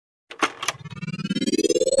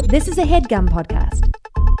This is a HeadGum podcast.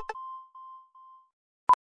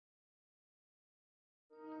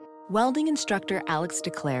 Welding instructor Alex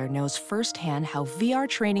DeClaire knows firsthand how VR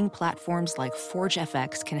training platforms like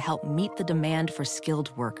ForgeFX can help meet the demand for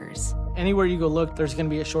skilled workers. Anywhere you go look, there's going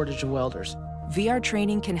to be a shortage of welders. VR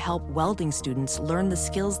training can help welding students learn the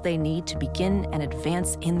skills they need to begin and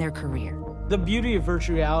advance in their career. The beauty of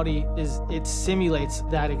virtual reality is it simulates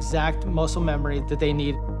that exact muscle memory that they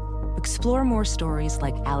need. Explore more stories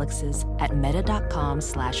like Alex's at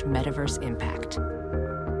meta.com/metaverseimpact.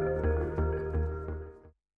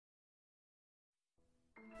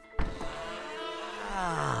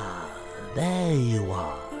 There you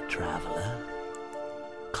are, traveler.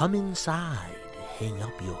 Come inside, hang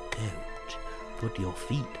up your coat, put your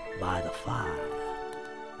feet by the fire,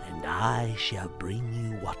 and I shall bring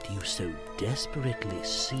you what you so desperately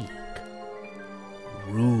seek.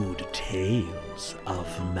 Rude tales of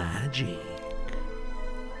magic.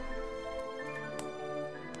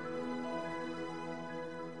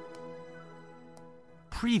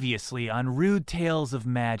 Previously on Rude Tales of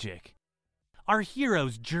Magic. Our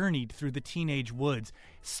heroes journeyed through the teenage woods,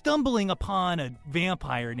 stumbling upon a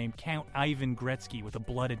vampire named Count Ivan Gretzky with a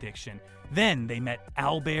blood addiction. Then they met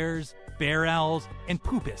owlbears, bear owls, and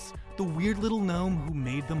Poopus, the weird little gnome who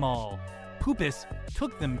made them all. Poopus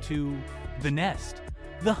took them to the nest,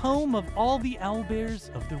 the home of all the owlbears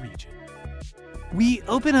of the region. We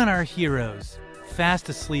open on our heroes, fast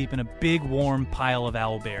asleep in a big warm pile of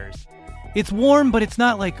owlbears. It's warm, but it's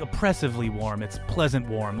not like oppressively warm. It's pleasant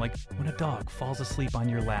warm, like when a dog falls asleep on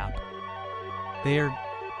your lap. They're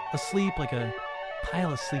asleep like a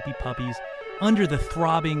pile of sleepy puppies under the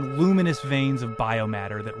throbbing, luminous veins of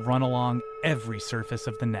biomatter that run along every surface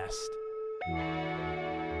of the nest.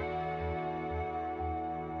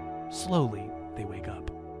 Slowly, they wake up.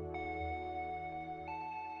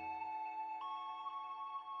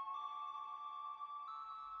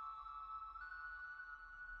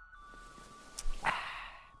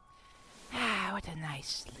 What a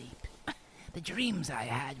nice sleep. The dreams I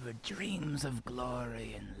had were dreams of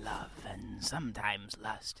glory and love and sometimes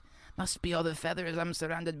lust. Must be all the feathers I'm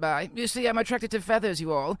surrounded by. You see, I'm attracted to feathers,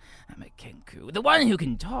 you all. I'm a kenku. The one who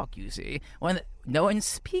can talk, you see. No one's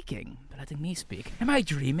speaking, but letting me speak. Am I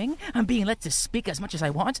dreaming? I'm being let to speak as much as I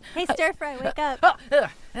want? Hey, Stir-Fry, wake up.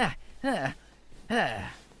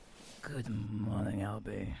 Good morning,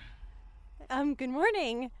 Albie. Good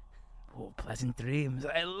morning. Oh, pleasant dreams.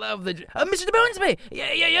 I love the Mr. Bonesby!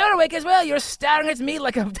 You're awake as well. You're staring at me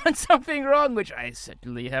like I've done something wrong, which I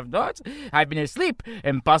certainly have not. I've been asleep.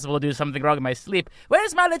 Impossible to do something wrong in my sleep.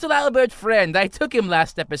 Where's my little Albert friend? I took him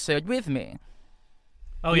last episode with me.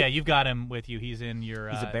 Oh, yeah, you've got him with you. He's in your...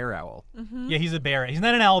 He's a bear owl. Mm-hmm. Yeah, he's a bear. He's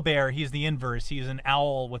not an owl bear. He's the inverse. He's an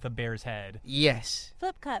owl with a bear's head. Yes.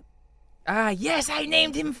 Flip Cup. Yes, I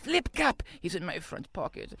named him Flip Cup. He's in my front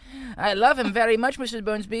pocket. I love him very much, Mr.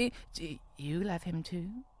 Bonesby. Do you love him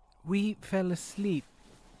too? We fell asleep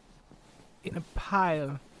in a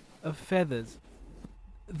pile of feathers.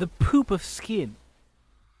 The poop of skin.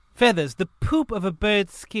 Feathers, the poop of a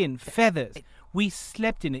bird's skin. Feathers. We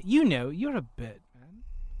slept in it. You know, you're a bird, man.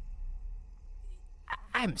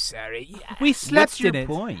 I'm sorry. We slept What's your in it.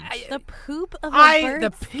 point? The poop of a bird's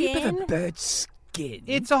The poop skin? of a bird's skin.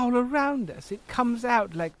 It's all around us. It comes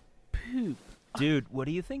out like poop. Dude, what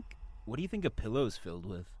do you think a pillow's filled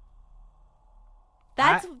with?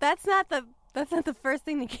 That's not the first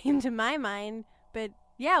thing that came to my mind. But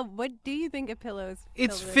yeah, what do you think a pillow's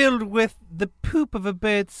It's filled filled with the poop of a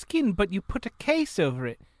bird's skin, but you put a case over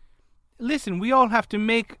it. Listen, we all have to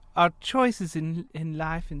make our choices in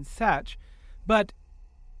life and such, but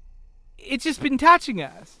it's just been touching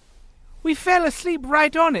us. We fell asleep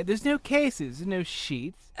right on it. There's no cases, no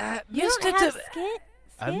sheets. You don't have skin?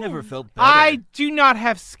 I've never felt better. I do not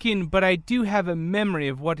have skin, but I do have a memory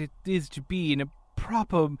of what it is to be in a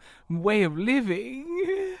proper way of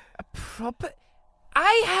living. A proper...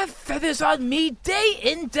 I have feathers on me day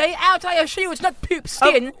in, day out. I assure you it's not poop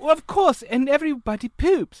skin. Well, of course, and everybody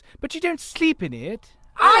poops, but you don't sleep in it.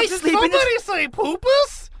 I sleep in it. Say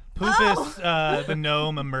Poopus? Poopus, the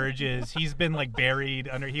gnome, emerges. He's been, buried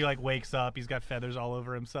under... He, wakes up. He's got feathers all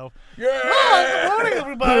over himself. Yeah! Good morning,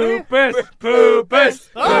 everybody! Poopus! Poopus!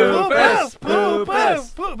 Poopus!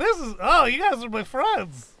 Poopus! Poopus! This is... Oh, you guys are my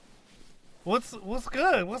friends. What's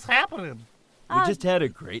good? What's happening? We just had a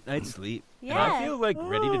great night's sleep. Yeah. And I feel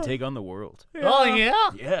ready to take on the world. Oh,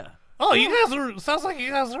 yeah? Yeah. Oh, you guys are... Sounds like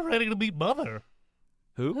you guys are ready to meet Mother.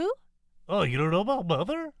 Who? Oh, you don't know about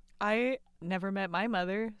Mother? I never met my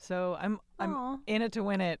mother, so I'm Aw. in it to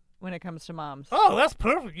win it. when it comes to moms. Oh, that's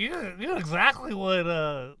perfect. You're exactly what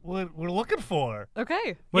we're looking for.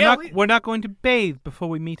 Okay. We're not going to bathe before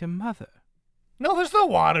we meet a mother. No, there's no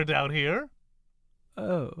water down here.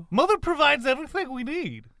 Oh. Mother provides everything we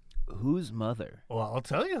need. Who's Mother? Well, I'll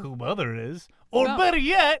tell you who Mother is. Or No. better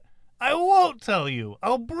yet, I won't tell you.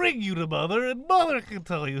 I'll bring you to Mother, and Mother can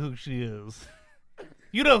tell you who she is.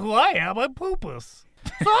 You know who I am. I'm Poopus.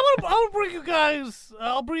 So I'll bring you guys.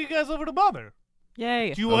 I'll bring you guys over to Mother.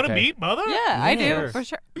 Yay. Do you want to Okay. meet Mother? Yeah, I do Sure. for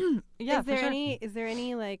sure. Yeah, Is there for sure.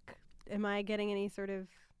 any like? Am I getting any sort of?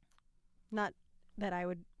 Not that I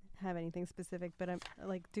would have anything specific, but I'm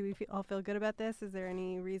like, do we all feel good about this? Is there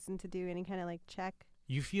any reason to do any kind of like check?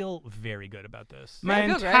 You feel very good about this. My I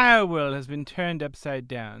feel great. entire world has been turned upside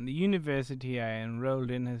down. The university I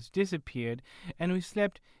enrolled in has disappeared, and we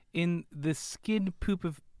slept in the skin poop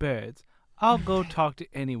of birds. I'll go talk to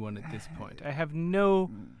anyone at this point. I have no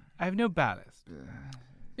ballast.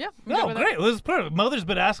 Yeah. I'm good No, with great. Well, this is perfect. Mother's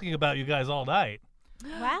been asking about you guys all night.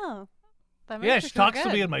 Wow. That Yeah, makes she me feel talks to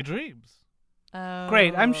me good. in my dreams.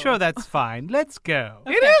 Great, I'm Oh. sure that's fine. Let's go.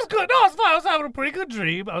 It is good. No, it's fine. I was having a pretty good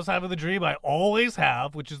dream. I was having the dream I always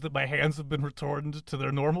have, which is that my hands have been returned to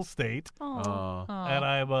their normal state, Oh. and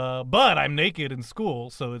I'm naked in school.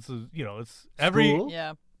 So it's it's every. School?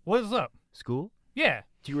 Yeah. What is up? School? Yeah.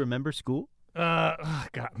 Do you remember school? God,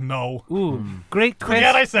 no. Ooh, great question.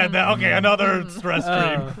 Forget I said that. Okay, another stress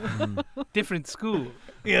dream. Different school.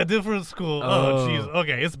 Yeah, different school. Oh, jeez.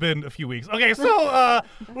 Okay, it's been a few weeks. Okay, so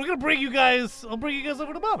we're gonna bring you guys. I'll bring you guys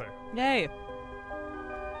over to Mother. Yay.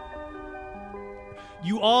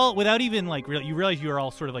 You all, without even like, you realize you are all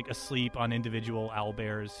sort of like asleep on individual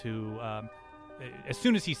owlbears who, as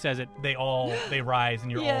soon as he says it, they rise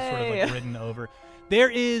and you're all sort of Yay. like ridden over.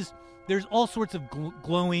 There's all sorts of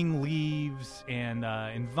glowing leaves and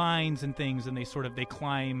vines and things, and they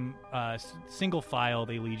climb single file.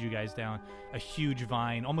 They lead you guys down a huge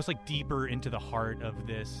vine, almost like deeper into the heart of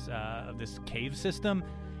this cave system,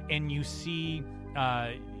 and you see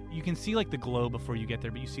you can see like the glow before you get there,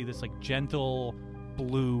 but you see this like gentle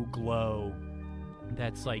blue glow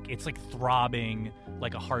that's like it's like throbbing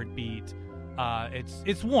like a heartbeat.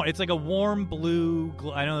 It's warm. It's like a warm blue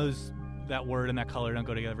glow. I know that word and that color don't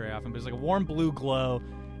go together very often, but it's like a warm blue glow,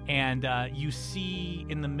 and you see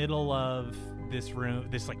in the middle of this room,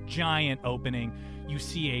 this like giant opening, you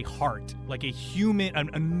see a heart, like a human, an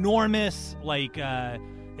enormous, like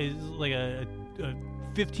is like a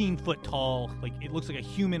 15-foot tall, like it looks like a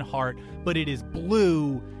human heart, but it is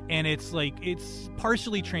blue, and it's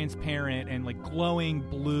partially transparent and like glowing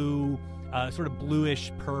blue, sort of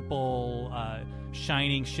bluish purple,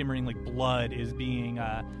 shining, shimmering, like blood is being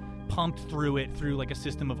pumped through it through like a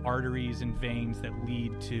system of arteries and veins that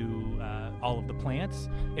lead to all of the plants.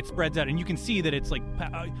 It spreads out, and you can see that it's like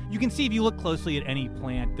you can see if you look closely at any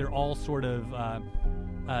plant, they're all sort of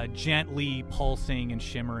gently pulsing and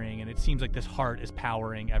shimmering, and it seems like this heart is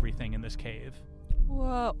powering everything in this cave.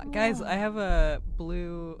 Whoa. Guys, I have a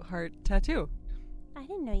blue heart tattoo. I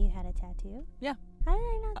didn't know you had a tattoo. Yeah. How did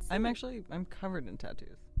I not see I'm covered in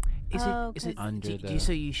tattoos. Is Oh, it Under do the- you,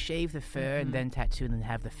 so you shave the fur and then tattoo and then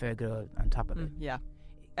have the fur grow on top of it? Yeah.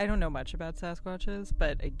 I don't know much about Sasquatches,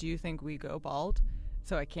 but I do think we go bald,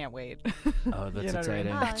 so I can't wait. Oh, that's You know what I mean?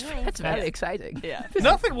 exciting. Oh, That's nice. very exciting. Yeah.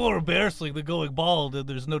 Nothing more embarrassing than going bald and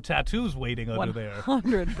there's no tattoos waiting under there.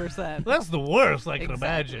 100%. That's the worst I can Exactly.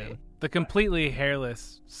 imagine. The completely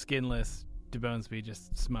hairless, skinless DeBonesby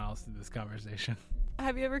just smiles through this conversation.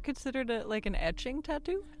 Have you ever considered it like an etching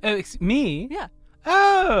tattoo? Oh, me? Yeah.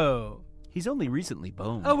 Oh. He's only recently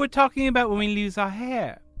boned. Oh, we're talking about when we lose our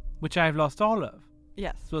hair, which I've lost all of,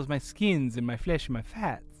 Yes. as well as my skins and my flesh and my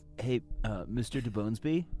fats. Hey, Mr.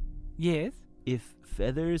 DeBonesby, Yes? if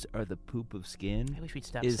feathers are the poop of skin, I wish we'd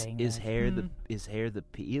stop is saying is that. hair the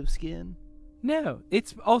pee of skin? No,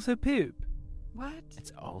 it's also poop. What?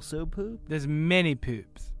 It's also poop? There's many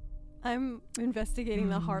poops. I'm investigating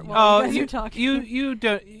the heart while you guys are talking.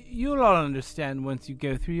 You'll all understand once you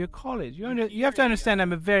go through your college. You have to understand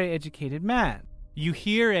I'm a very educated man. You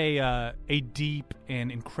hear a deep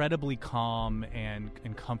and incredibly calm and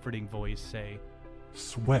comforting voice say,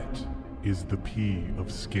 Sweat is the pee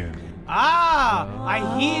of skin. Ah,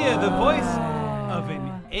 I hear the voice of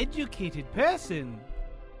an educated person.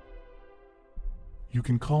 You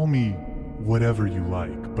can call me whatever you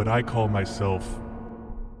like, but I call myself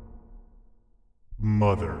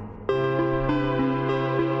Mother.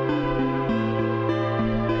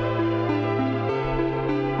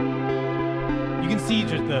 You can see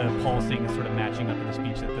just the pulsing is sort of matching up in the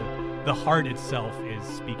speech, that the heart itself is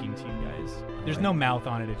speaking to you guys. There's no mouth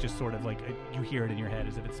on it, it's just sort of like you hear it in your head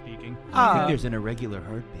as if it's speaking. I think there's an irregular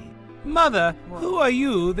heartbeat. Mother, who are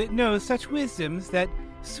you that knows such wisdoms that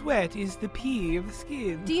sweat is the pee of the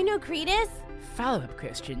skin? Do you know Credus? Follow-up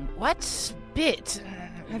question. What spit?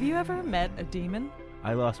 Have you ever met a demon?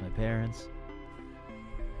 I lost my parents.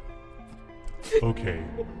 Okay.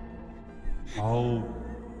 I'll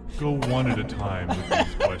go one at a time with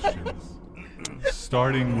these questions.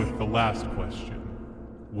 Starting with the last question,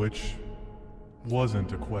 which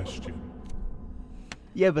wasn't a question.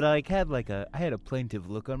 Yeah, but I had a plaintive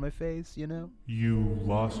look on my face, you know? You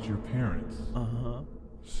lost your parents. Uh-huh.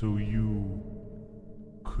 So you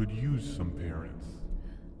could use some parents.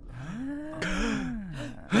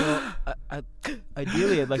 Well,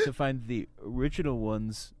 ideally, I'd like to find the original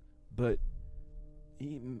ones, but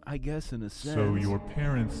I guess in a sense. So your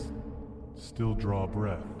parents still draw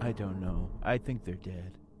breath? I don't know. I think they're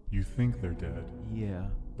dead. You think they're dead? Yeah.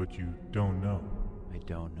 But you don't know? I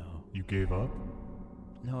don't know. You gave up?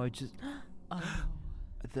 No, I just...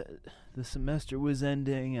 The semester was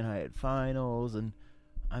ending, and I had finals, and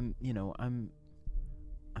I'm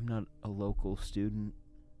not a local student.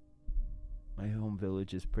 My home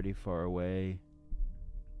village is pretty far away.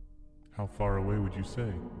 How far away would you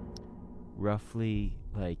say? Roughly,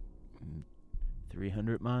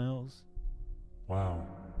 300 miles. Wow.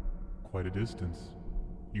 Quite a distance.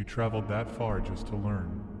 You traveled that far just to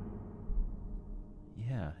learn.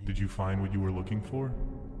 Yeah. Did you find what you were looking for?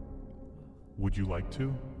 Would you like to?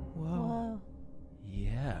 Whoa.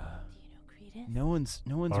 Yeah. Do you know Credus?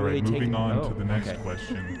 No one's All really right, moving taken... on to the next okay.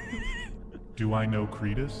 question. Do I know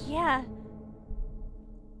Credus? Yeah.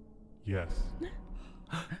 Yes.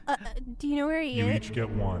 Do you know where he You is? each get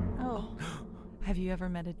one. Oh. Have you ever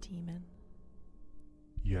met a demon?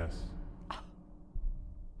 Yes.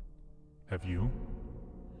 Have you?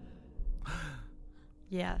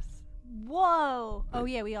 Yes. Whoa. Oh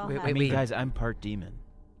yeah, we all have. I mean, guys, I'm part demon.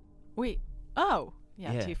 Wait. Oh.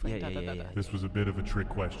 Yeah, Yeah, tiefling. yeah. This was a bit of a trick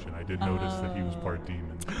question. I did notice that he was part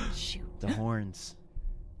demon. Shoot. The horns.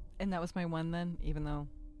 And that was my one then, even though...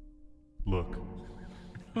 Look.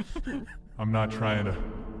 I'm not trying to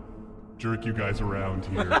jerk you guys around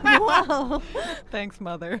here. Whoa. Thanks,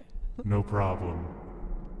 Mother. No problem.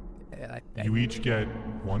 You each get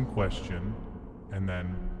one question, and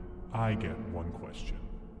then I get one question.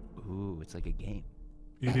 Ooh, it's like a game.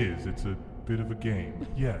 It is. It's a bit of a game.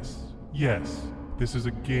 Yes. Yes. This is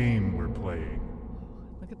a game we're playing.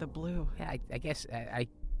 Look at the blue. Yeah, I guess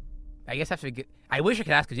I guess I have to. I wish I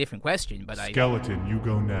could ask a different question, but Skeleton, you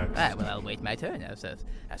go next. Well, I'll wait my turn as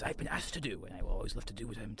I've been asked to do, and I will always love to do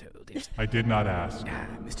what I'm told. Yes. I did not ask.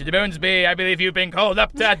 Mr. de Bonesby, I believe you've been called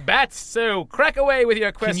up to bat, so crack away with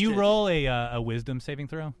your question. Can you roll a wisdom saving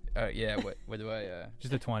throw? Yeah. What do I?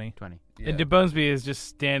 Just a 20. 20. Yeah. And de Bonesby is just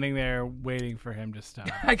standing there waiting for him to stop.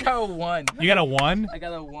 I got a 1. You got a 1? I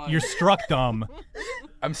got a 1. You're struck dumb.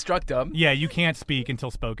 I'm struck dumb? Yeah, you can't speak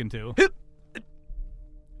until spoken to.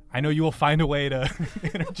 I know you will find a way to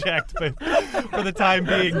interject, but for the time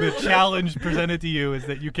being, the challenge presented to you is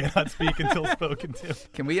that you cannot speak until spoken to.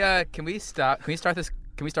 Can we stop? Can we start this?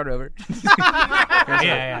 Can we start over?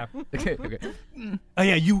 Yeah. Okay. Oh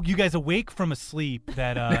yeah, you guys awake from a sleep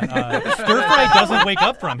that Stir Fry doesn't wake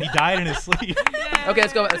up from. He died in his sleep. Okay,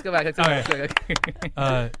 let's go back. Let's go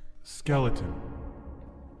back. Skeleton,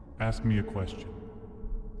 ask me a question.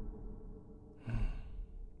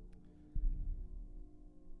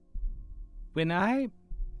 When I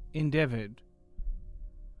endeavored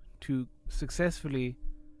to successfully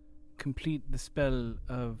complete the spell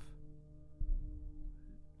of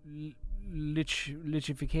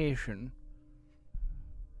lichification,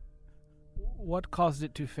 what caused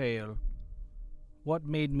it to fail? What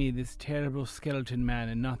made me this terrible skeleton man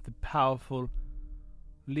and not the powerful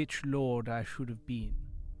lich lord I should have been?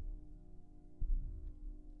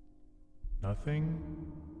 Nothing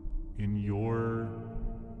in your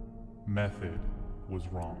method was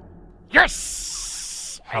wrong.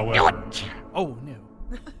 Yes! However, oh no.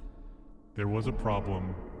 There was a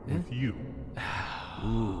problem with you.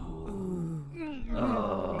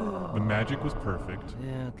 The magic was perfect,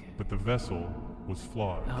 but the vessel was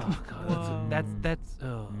flawed. Oh god, that's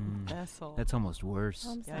Vessel. that's almost worse.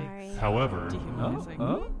 I'm sorry. However,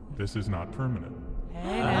 Dehumanizing. this is not permanent.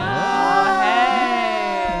 Hey now.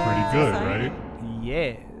 Pretty good, right?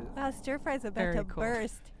 Yeah. Wow, Stir Fry's about Very to cool.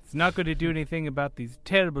 burst. It's not going to do anything about these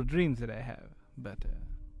terrible dreams that I have, but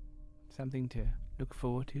something to look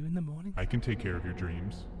forward to in the morning. I can take care of your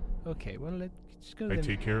dreams. Okay, well, let's go I then.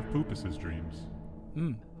 take care of Poopus's dreams.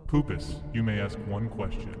 Mm. Poopus, you may ask one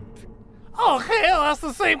question. Okay, I'll ask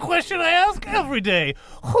the same question I ask every day.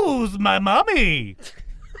 Who's my mommy?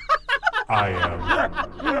 I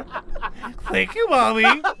am. Thank you,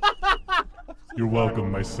 mommy. You're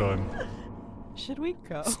welcome, my son. Should we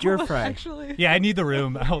go? Stir fry. Actually. Yeah, I need the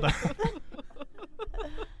room. Hold on.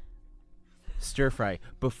 Stir fry.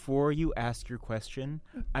 Before you ask your question,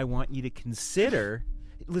 I want you to consider.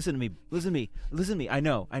 Listen to me. I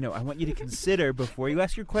know. I want you to consider before you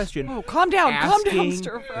ask your question. Oh, calm down, asking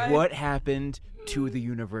Stir Fry. what happened to the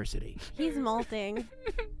university. He's molting.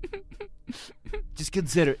 Just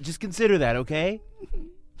consider that, okay?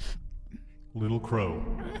 Little Crow,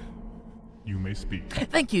 you may speak.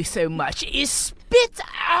 Thank you so much. Is spit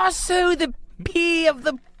also the pee of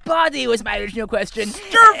the body? Was my original question.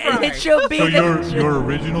 And it shall be So the- your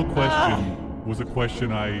original question was a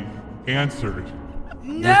question I answered.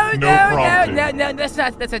 No, with no prompting. no, that's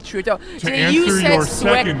not true at all. To So answer you said your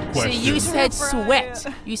sweat. second So you question. said sweat.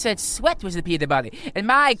 You said sweat was the pee of the body. And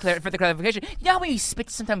further clarification, you know when you spit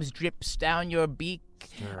sometimes drips down your beak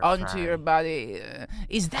onto your body?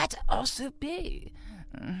 Is that also pee?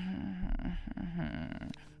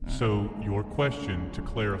 So your question, to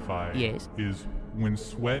clarify, Yes. is when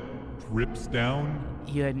sweat drips down.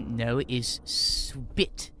 No, is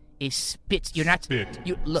spit. Is spit. You're not. Spit.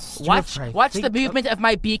 You look. Stir Watch fry. the movement of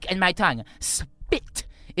my beak and my tongue. Spit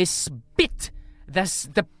is spit.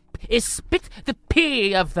 Is spit the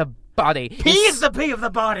pee of the body. Pee is the pee of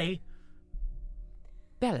the body.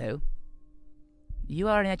 Bello, you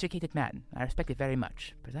are an educated man. I respect it very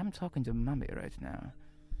much. But I'm talking to Mummy right now,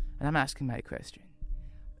 and I'm asking my question.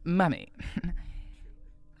 Mummy,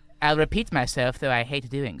 I'll repeat myself, though I hate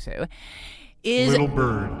doing so. Little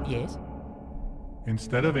bird. Yes.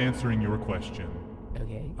 Instead of answering your question,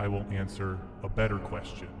 Okay. I will answer a better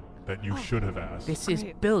question that you should have asked. This is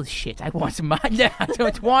bullshit. I want mine. I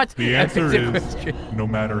don't want The a answer better is question. no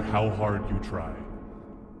matter how hard you try.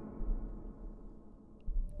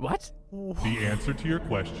 What? The answer to your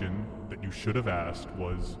question that you should have asked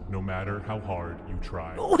was no matter how hard you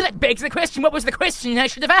try. Oh, that begs the question. What was the question I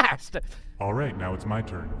should have asked? All right, now it's my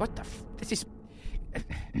turn. What the this is...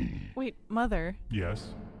 Wait, Mother,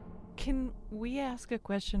 Yes. can we ask a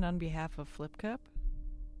question on behalf of Flip Cup?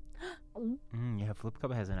 Yeah, Flip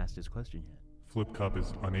Cup hasn't asked his question yet. Flip Cup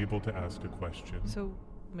is unable to ask a question, So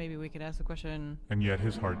maybe we could ask the question. and yet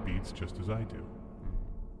his heart beats just as I do.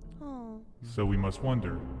 Oh. So we must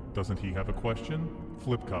wonder, doesn't he have a question?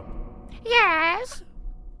 Flip Cup. Yes.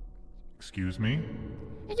 Excuse me?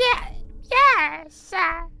 Yeah. Yes.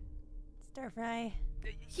 Stir fry.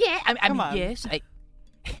 Yeah, I Come mean, on. yes,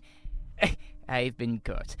 I've been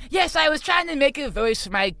caught. Yes, I was trying to make a voice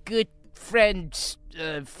for my good friend,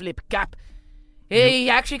 Flip Cup. He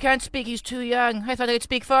actually can't speak. He's too young. I thought I could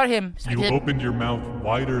speak for him. So I You did- opened your mouth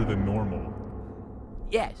wider than normal.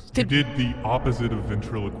 Yes. You did the opposite of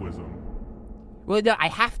ventriloquism. Well, no, I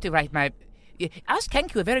have to write my... Us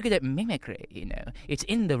Kenku are very good at mimicry, you know. It's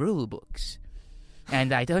in the rule books.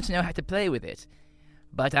 And I don't know how to play with it.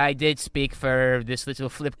 But I did speak for this little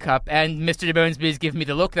Flip Cup, and Mr. Bonesby has given me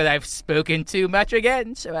the look that I've spoken too much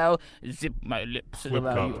again, so I'll zip my lips and Flip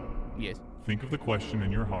allow Cup. you... Yes. Think of the question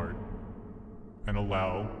in your heart and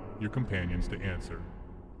allow your companions to answer.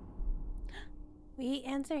 We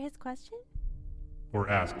answer his question? Or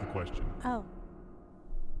ask the question. Oh.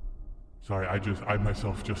 Sorry, I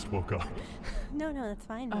myself just woke up. No, that's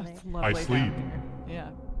fine, Oh, Mother. it's lovely down sleep. here. Yeah.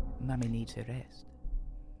 Mummy needs a rest.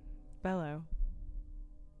 Bello.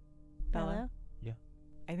 Bello? Yeah.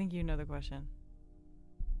 I think you know the question.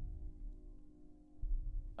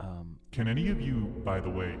 Can any of you, by the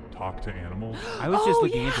way, talk to animals? I was just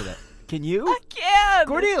looking into that. Can you? I can!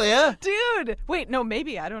 Cordelia! Dude! Wait, no,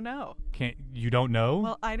 maybe. I don't know. You don't know?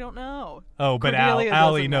 Well, I don't know. Oh, but Cordelia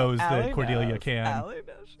Allie doesn't know. knows that Allie Cordelia knows. can. Allie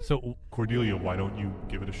knows. So Cordelia, why don't you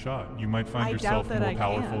give it a shot? You might find I yourself doubt that more I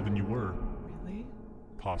powerful can. than you were. Really?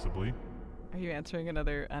 Possibly. Are you answering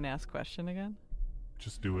another unasked question again?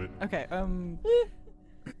 Just do it. Okay, okay,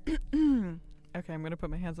 I'm gonna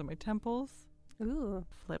put my hands on my temples. Ooh.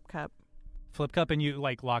 Flip Cup. Flip Cup and you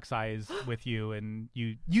like locks eyes with you, and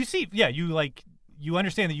you see, yeah, you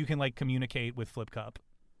understand that you can like communicate with Flip Cup.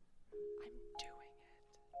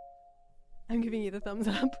 I'm giving you the thumbs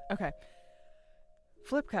up. Okay.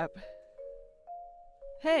 Flip Cup.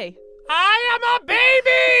 Hey. I am a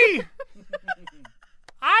baby!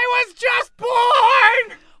 I was just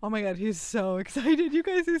born! Oh my god, he's so excited. You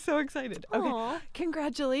guys are so excited. Okay. Aw.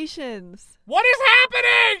 Congratulations. What is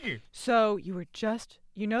happening? So, you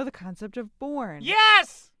know the concept of born.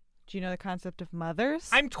 Yes! Do you know the concept of mothers?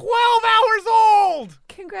 I'm 12 hours old!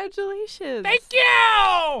 Congratulations. Thank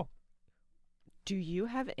you! Do you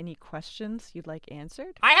have any questions you'd like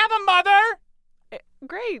answered? I have a mother!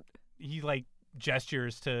 Great. He like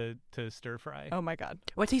gestures to Stir Fry. Oh my God.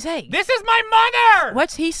 What's he saying? This is my mother!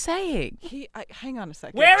 What's he saying? Hang on a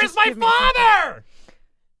second. Where is Just my give me a second. father?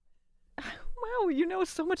 Wow, you know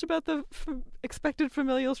so much about the expected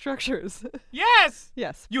familial structures. Yes!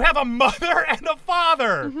 Yes. You have a mother and a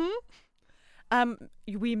father!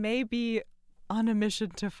 We may be on a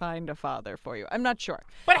mission to find a father for you. I'm not sure.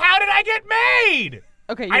 But how did I get made?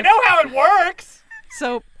 Okay. I know how it works!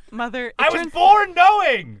 So, Mother... I was born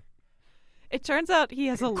knowing! It turns out he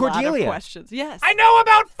has a lot Cordelia. of questions. Yes. I know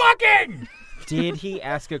about fucking! Did he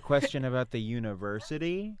ask a question about the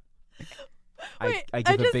university? Wait, I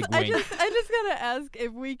give a big I wink. just gotta ask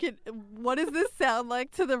if we could. What does this sound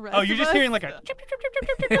like to the rest? Oh, you're of just us? hearing like a chip, chip, chip,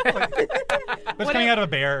 chip, chip, chip. That's coming out of a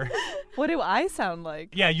bear. What do I sound like?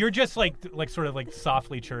 Yeah, you're just like sort of like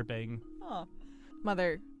softly chirping. Oh.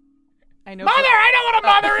 Mother, I know... Mother! I know what a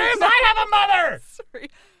mother is! I have a mother! Sorry.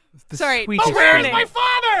 The Sorry. sweetest But where is feeling. my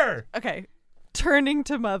father? Okay. Turning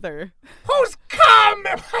to Mother. Whose cum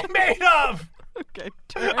am I made of? Okay.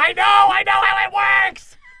 I know how it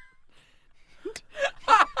works!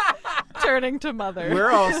 Turning to Mother.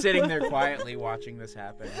 We're all sitting there quietly watching this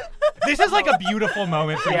happen. This is like a beautiful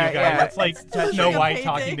moment for Yeah, you guys. yeah, It's like it's touching. Snow Like a White painting.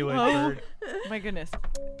 talking to a Oh. bird. My goodness.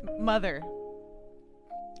 Mother.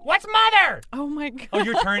 What's mother? Oh my God. Oh,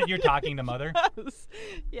 you're talking to Mother? Yes.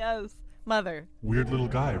 Yes. Mother. Weird little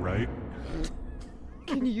guy, right?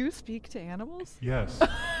 Can you speak to animals? Yes.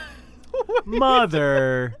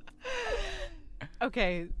 Mother.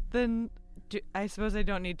 Okay, then I suppose I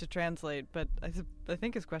don't need to translate, but I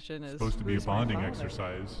think his question is Supposed to be a who's my bonding father?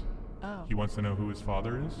 exercise. Oh. He wants to know who his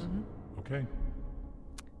father is? Mm-hmm. Okay.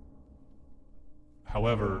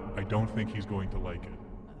 However, I don't think he's going to like it.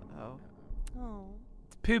 Oh. Oh.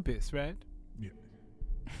 It's Poopus, right? Yeah.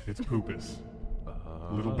 It's Poopus.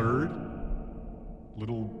 Little bird,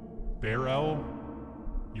 little bear owl,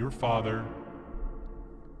 your father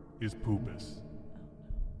is Poopus.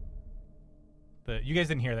 You guys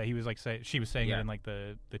didn't hear that. He was like she was saying Yeah. it in like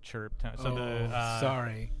the chirp tone. So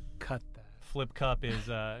sorry. Cut that. Flip Cup is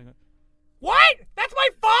What? That's my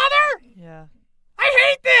father? Yeah. I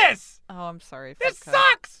hate this! Oh, I'm sorry. This Flip Cup.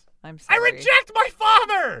 sucks! I'm I sorry. reject my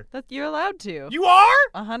father! That you're allowed to. You are?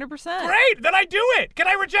 100%. Great, then I do it. Can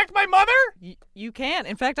I reject my mother? You can.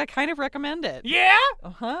 In fact, I kind of recommend it. Yeah?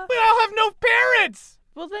 Uh-huh. But I'll have no parents!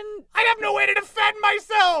 Well, then I have no way to defend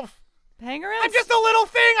myself! hang around. I'm just a little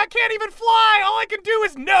thing. I can't even fly. All I can do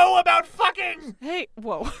is know about fucking. Hey,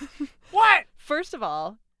 whoa. What? First of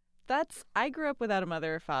all, I grew up without a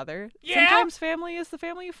mother or father. Yeah? Sometimes family is the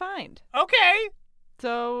family you find. Okay.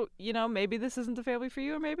 So, maybe this isn't the family for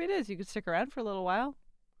you, or maybe it is. You could stick around for a little while.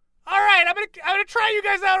 All right, I'm gonna try you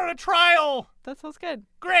guys out on a trial. That sounds good.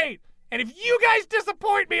 Great. And if you guys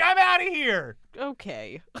disappoint me, I'm out of here.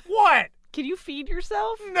 Okay. What? Can you feed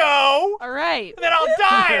yourself? No. All right. Then I'll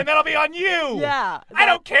die, and that'll be on you. Yeah. I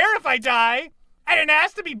don't care if I die. I didn't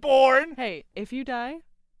ask to be born. Hey, if you die,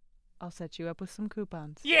 I'll set you up with some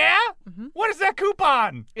coupons. Yeah? Mm-hmm. What is that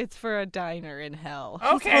coupon? It's for a diner in hell.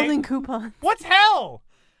 Okay. Holding coupons. What's hell?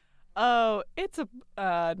 Oh, it's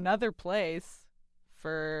another place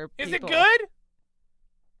for Is people. it good?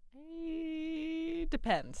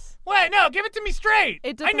 Depends. What? No, give it to me straight.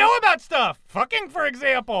 It I know about stuff. Fucking, for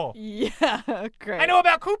example. Yeah, great. I know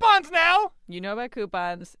about coupons now. You know about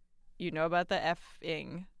coupons. You know about the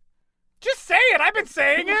effing. Just say it. I've been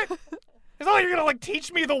saying it. It's not like you're gonna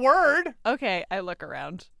teach me the word. Okay, I look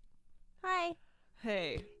around. Hi.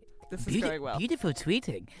 Hey, this is going well. Beautiful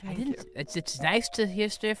tweeting. Thank you. It's nice to hear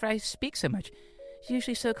Stir Fry speak so much. She's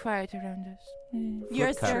usually so quiet around us.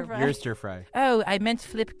 You're Flip Stir Cup. Fry. You're Stir Fry. Oh, I meant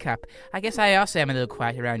Flip Cup. I guess I also am a little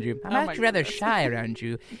quiet around you. I'm Oh my actually rather goodness. shy around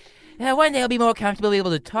you. One day I'll be more comfortable, be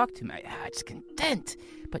able to talk to my heart's content.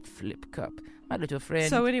 But Flip Cup, my little friend.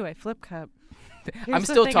 So anyway, Flip Cup. I'm Here's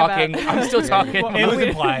the still thing talking. about- I'm still talking. It was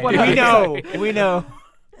implied. What We I'm know. sorry. We know.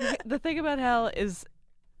 The thing about hell is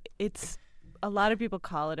it's a lot of people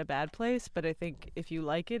call it a bad place, but I think if you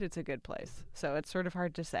like it, it's a good place. So it's sort of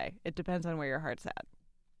hard to say. It depends on where your heart's at.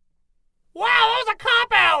 Wow, that was a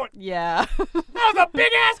cop out. Yeah. That was a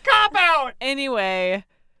big ass cop out. Anyway,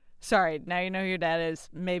 sorry. Now you know who your dad is.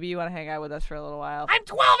 Maybe you want to hang out with us for a little while. I'm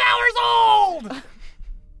 12 hours old.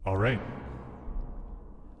 All right.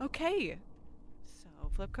 Okay. So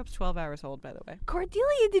Flip Cup's 12 hours old, by the way.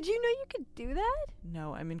 Cordelia, did you know you could do that?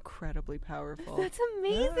 No, I'm incredibly powerful. That's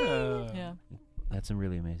amazing. Yeah. That's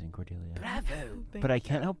really amazing, Cordelia. Bravo. But I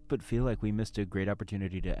can't help but feel like we missed a great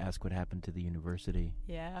opportunity to ask what happened to the university.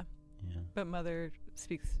 Yeah. Yeah. But Mother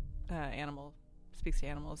speaks speaks to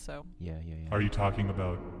animals, so. Yeah. Are you talking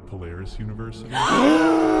about Polaris University?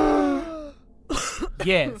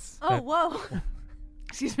 Yes. Oh, whoa.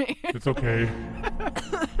 Excuse me. It's okay.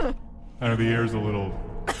 I know the air's a little.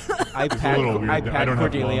 I it's pat, a little weird. I I pat don't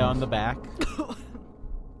have Cordelia lungs. on the back.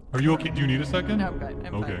 Are you okay? Do you need a second? No, I'm good.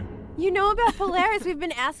 I'm okay. fine. You know about Polaris. We've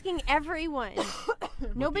been asking everyone.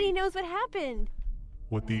 Nobody knows what happened.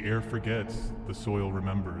 What the air forgets, the soil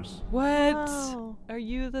remembers. What? Oh. Are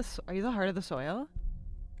you the heart of the soil?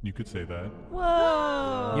 You could say that.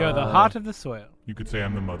 Whoa. You're the heart of the soil. You could say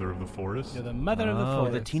I'm the mother of the forest. You're the mother of the Oh,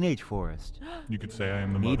 forest. the teenage forest. You could say I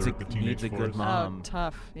am the Needs mother of the needs teenage a good forest. mom. Oh,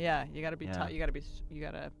 tough. Yeah, you gotta be Yeah. tough. You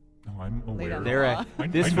gotta. Oh, I'm Lay aware. down the There, law.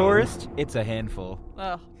 this I know. forest, it's a handful.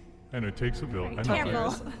 Oh. And it takes a village. I know Careful.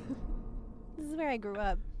 that. This is where I grew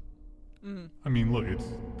up. I mean, look,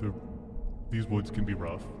 these woods can be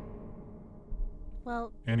rough.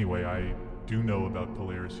 Well, Anyway, I do know about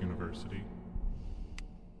Polaris University.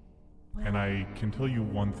 And I can tell you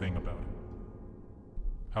one thing about it.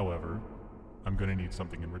 However, I'm going to need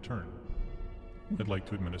something in return. I'd like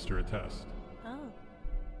to administer a test. oh,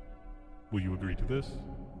 Will you agree to this?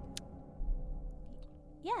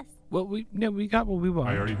 yes. Well, we got what we want.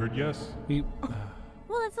 I already heard yes. We,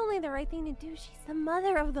 Well, that's only the right thing to do. She's the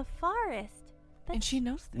mother of the forest. And she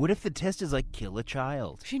knows that. What if the test is like kill a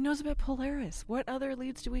child? She knows about Polaris. What other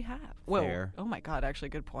leads do we have? Well, Fair. oh my God, actually,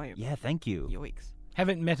 good point. Yeah, thank you. Yoicks.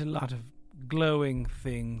 haven't met a lot of glowing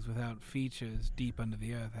things without features deep under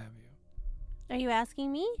the earth, have you? Are you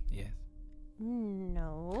asking me? Yes.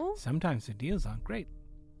 No. Sometimes the deals aren't great.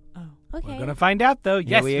 Oh. Okay. We're gonna find out, though.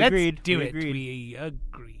 Yeah, Yes, we let's agreed. do We it. agreed. We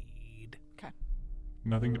agreed. Okay.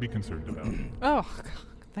 Nothing to be concerned about. Oh,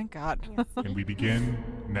 thank God. And we begin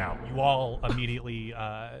now. You all immediately,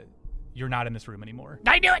 you're not in this room anymore.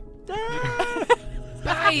 I knew it!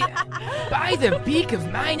 by the beak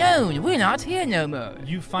of mine own, we're not here no more.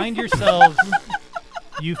 You find yourselves.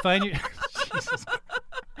 Jesus.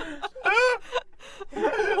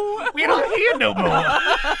 We're not here no more.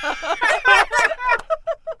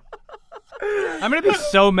 I'm gonna be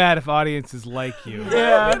so mad if audiences like you.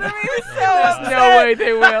 Yeah. There's no way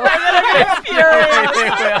they will.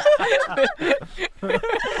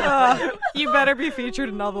 You better be featured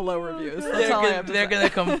in all the low reviews. That's all I have to They're say. gonna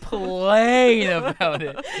complain about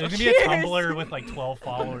it. There's gonna be a Tumblr with like 12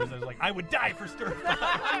 followers that's like, I would die for stir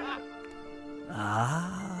fry.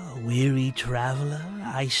 Ah, weary traveler,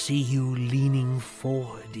 I see you leaning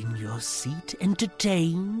forward in your seat,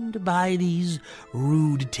 entertained by these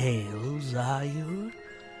rude tales, are you?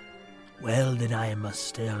 Well, then I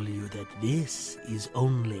must tell you that this is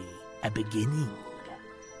only a beginning.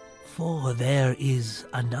 For there is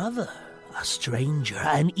another, a stranger,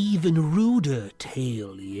 an even ruder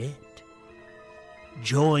tale yet.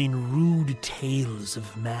 Join Rude Tales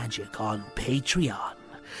of Magic on Patreon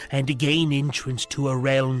and gain entrance to a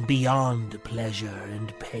realm beyond pleasure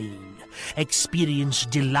and pain. Experience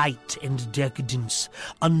delight and decadence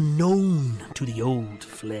unknown to the old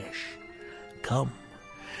flesh. Come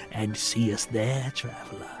and see us there,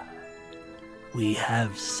 traveler. We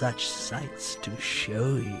have such sights to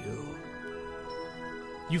show you.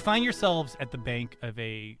 You find yourselves at the bank of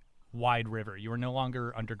a wide river. You are no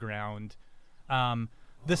longer underground.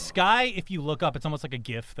 The sky, if you look up, it's almost like a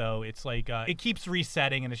GIF, though. It's like it keeps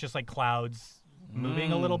resetting, and it's just like clouds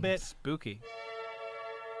moving a little bit. Spooky.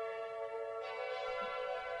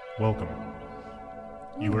 Welcome.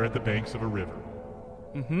 You are at the banks of a river.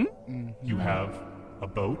 Mm-hmm. You have a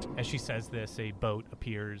boat. As she says this, a boat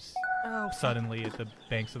appears Oh, suddenly at the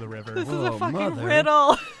banks of the river. This is a fucking mother.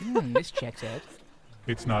 riddle. This checks out.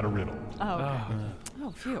 It's not a riddle. Oh, okay. Oh,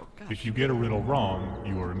 phew. Gosh. If you get a riddle wrong,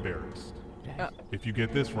 you are embarrassed. Uh. If you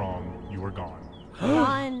get this wrong, you are gone.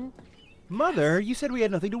 Fun. Mother, you said we had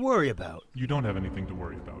nothing to worry about. You don't have anything to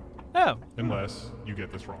worry about. Oh. Unless you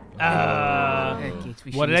get this wrong.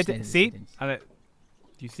 What did I do? See? Do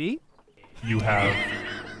you see? You have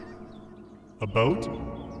a boat.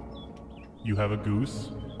 You have a goose.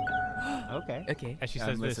 Okay. Okay. As she I'm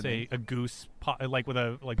says this, listening. a goose, like with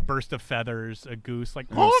a burst of feathers, a goose, like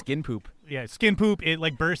Oh, skin poop. yeah, skin poop. It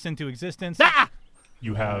like bursts into existence. Ah!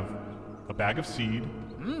 You have a bag of seed.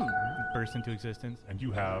 It bursts into existence. And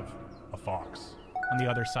you have a fox. On the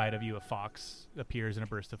other side of you, a fox appears in a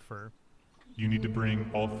burst of fur. You need to bring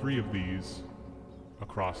all three of these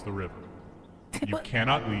across the river. You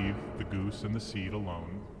cannot leave the goose and the seed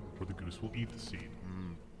alone, or the goose will eat the seed.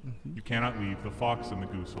 You cannot leave the fox and the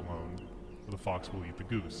goose alone, or the fox will eat the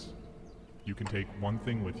goose. You can take one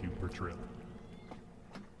thing with you per trip.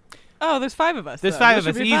 Oh, there's 5 of us. There's though. 5 This of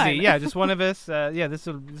us, should be easy. fine. Yeah, just one of us. Yeah, this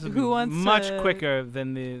will Who be wants much to- quicker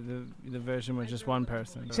than the version with just one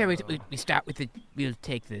person. So we start with we'll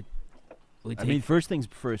take the. I mean, first things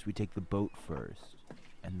first, we take the boat first.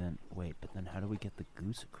 And then, wait, but then how do we get the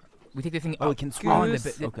goose across? We take the thing. Oh, we can swim. on the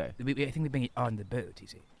Goose. boat. Okay. I think we bring it on the boat. You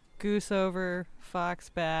see. Goose over, fox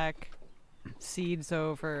back, seeds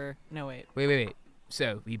over. No, wait. Wait.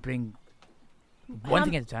 So we bring one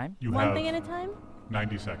thing at a time. You One have thing at a time?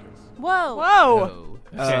 90 seconds. Whoa. Whoa!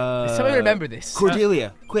 Okay. Somebody remember this.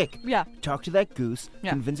 Cordelia, quick. Yeah. Talk to that goose,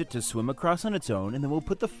 Yeah. convince it to swim across on its own, and then we'll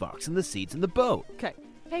put the fox and the seeds in the boat. Okay.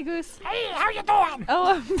 Hey, Goose. Hey, how you doing?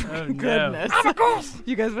 Oh, Oh, no. goodness. I'm a goose.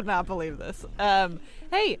 You guys would not believe this.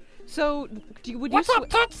 Hey, so would What's you? up,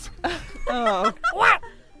 toots? Oh, What?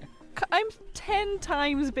 I'm 10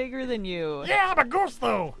 times bigger than you. Yeah, I'm a goose,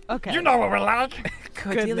 though. Okay. You know what we're like.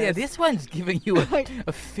 Cordelia, Goodness. this one's giving you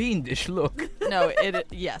a fiendish look. No,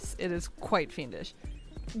 yes, it is quite fiendish.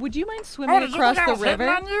 Would you mind Oh, swimming did you across think I the was hitting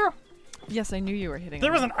river? on you? Yes, I knew you were hitting.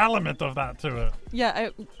 There on was me. an element of that to it. Yeah,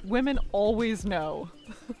 women always know.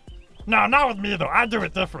 No, not with me, though. I do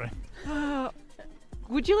it different.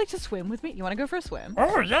 Would you like to swim with me? You want to go for a swim?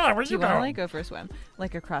 Oh, yeah, where Do you you want to going? like go for a swim,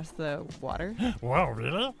 like across the water? Whoa,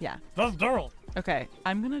 really? Yeah. Let's do it. Okay,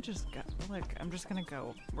 I'm gonna just go. Look, I'm just gonna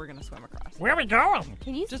go. We're gonna swim across. Where are we going?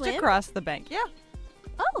 Can you Just swim? across the bank. Yeah.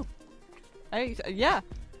 Oh. Yeah.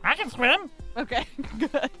 I can swim. Okay. Good.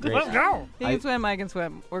 Great. Let's go. He can swim. I can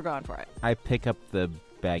swim. We're going for it. I pick up the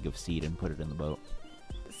bag of seed and put it in the boat.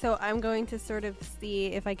 So I'm going to sort of see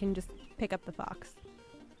if I can just pick up the fox.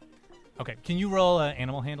 Okay, can you roll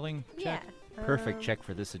animal handling check? Yeah. Perfect check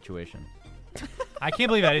for this situation. I can't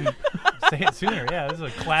believe I didn't say it sooner. Yeah, this is a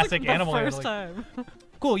classic The animal first handling. time.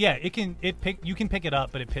 Cool. Yeah, you can pick it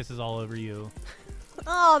up, but it pisses all over you.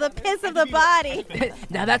 Oh, the piss of the body.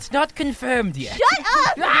 Now that's not confirmed yet. Shut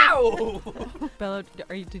up! Ow! Bella,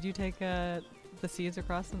 did you take the seeds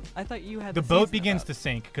across? I thought you had The the boat seeds in begins boat. to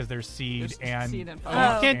sink because there's seed There's and seed and food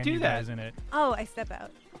fire. You can't and do you that. guys in it. Oh, I step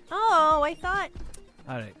out. Oh, I thought.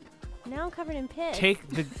 All right. Now I'm covered in piss. Take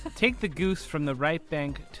the goose from the right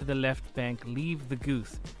bank to the left bank. Leave the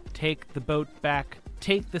goose. Take the boat back.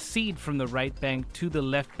 Take the seed from the right bank to the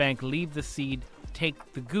left bank. Leave the seed.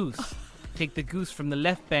 Take the goose. Take the goose from the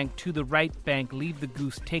left bank to the right bank. Leave the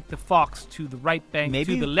goose. Take the fox to the right bank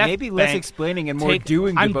Maybe to the left maybe bank. less explaining and more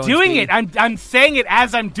doing. I'm the doing it. I'm saying it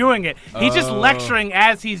as I'm doing it. He's just Oh. lecturing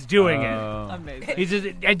as he's doing it. Amazing. He's just,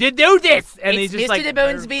 I did do this, and It's he's just Mr. like. de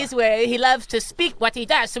Bonesby's way. He loves to speak what he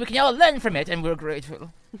does, so we can all learn from it, and we're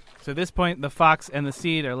grateful. So at this point, the fox and the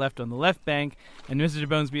seed are left on the left bank, and Mr. de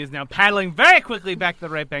Bonesby is now paddling very quickly back to the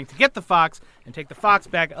right bank to get the fox and take the fox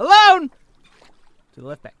back alone to the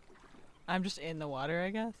left bank. I'm just in the water, I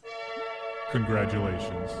guess.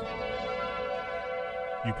 Congratulations.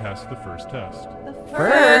 You passed the first test. The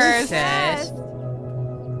First test.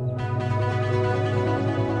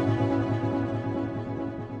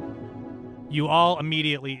 You all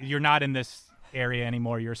immediately, you're not in this area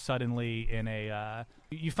anymore. You're suddenly in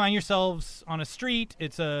you find yourselves on a street.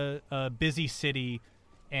 It's a busy city,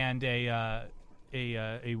 and a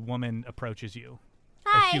woman approaches you.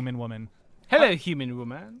 Hi. A human woman. Hello, human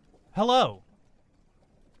woman. Hello.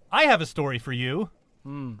 I have a story for you.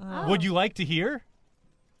 Oh. Would you like to hear?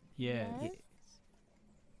 Yeah. Yes.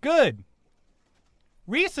 Good.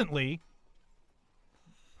 Recently,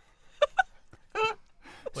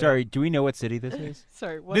 Sorry, do we know what city this is?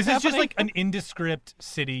 Sorry, what's this is just happening? like an indescript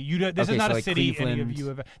city. This Okay, is not so a like city any of Cleveland. you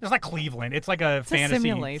have. It's like Cleveland. It's like a It's a fantasy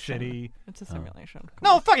simulation. city. It's a simulation.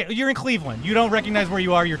 No, fuck it. You're in Cleveland. You don't recognize where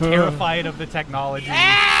you are. You're terrified of the technology.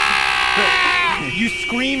 You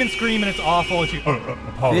scream and scream, and it's awful. It's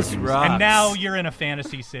Apologies. This rocks. and now you're in a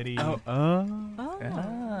fantasy city. Oh.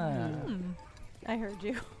 Ah. I heard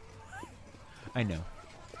you. I know.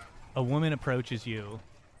 A woman approaches you.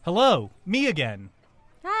 Hello, me again.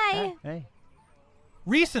 Hi. Hey.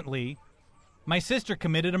 Recently, my sister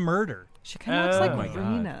committed a murder. She kind of looks like Oh my God.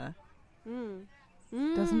 Rena,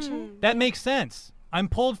 doesn't she? That makes sense. I'm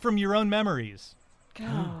pulled from your own memories.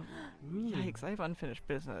 God. Yikes! I have unfinished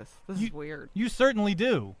business. This is weird. You certainly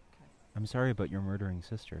do. I'm sorry about your murdering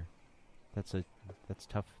sister. That's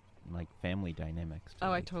tough, like family dynamics.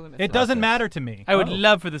 Oh, I totally missed It doesn't matter to me. I would Oh.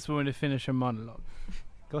 love for this woman to finish her monologue.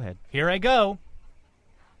 Go ahead. Here I go.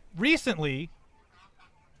 Recently,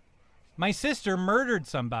 my sister murdered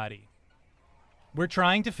somebody. We're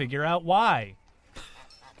trying to figure out why.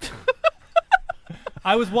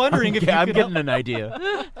 I was wondering if you I'm could getting help. an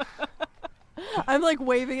idea. I'm like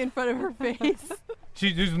waving in front of her face.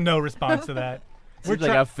 There's no response to that. Seems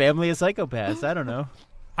like a family of psychopaths. I don't know.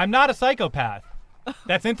 I'm not a psychopath.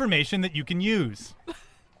 That's information that you can use.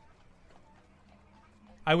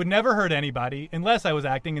 I would never hurt anybody unless I was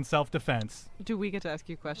acting in self-defense. Do we get to ask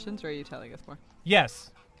you questions, or are you telling us more?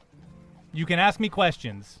 Yes. You can ask me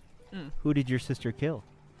questions. Who did your sister kill?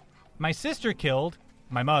 My sister killed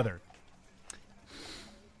my mother.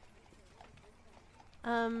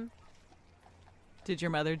 Did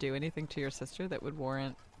your mother do anything to your sister that would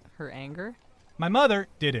warrant her anger? My mother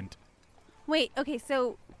didn't. Wait, okay,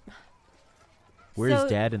 so... Where's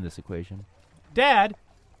Dad in this equation? Dad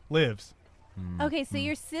lives. Okay, so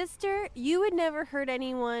your sister, you would never hurt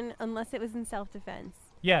anyone unless it was in self-defense.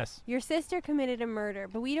 Yes. Your sister committed a murder,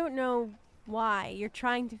 but we don't know why. You're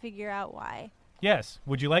trying to figure out why. Yes.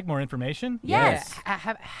 Would you like more information? Yes.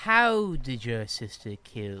 How did your sister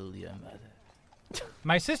kill your mother?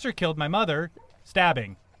 My sister killed my mother,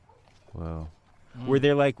 stabbing. Whoa. Were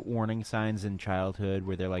there like warning signs in childhood?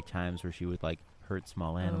 Were there like times where she would like hurt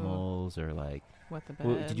small animals or like... What the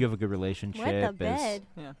bed? Did you have a good relationship? What the bed?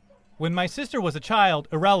 Yeah. When my sister was a child,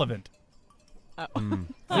 irrelevant.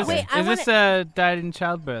 Wait, Is this a died in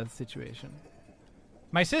childbirth situation?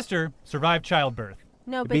 My sister survived childbirth.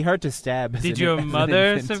 No, It'd but be hard to stab. Did your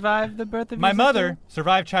mother survive the birth of My your mother sister?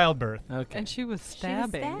 survived childbirth. Okay. And she was she was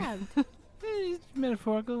stabbing. stabbed.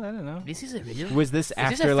 Metaphorical, I don't know. This is a riddle. Was this Is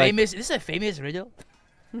after this a like... famous? This is a famous riddle.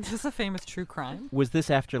 Is this a famous true crime? Was this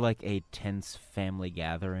after like a tense family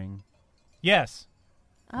gathering? Yes.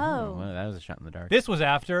 Oh. Well, that was a shot in the dark. This was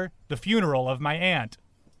after the funeral of my aunt.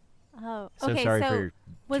 Oh. So okay, sorry so for your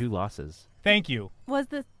was, 2 losses. Thank you. was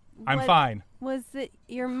the... I'm what- fine. Was it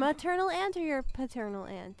your maternal aunt or your paternal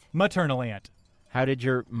aunt? Maternal aunt. How did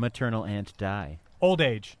your maternal aunt die? Old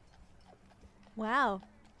age. Wow.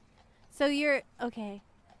 So you're... Okay.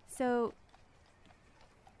 So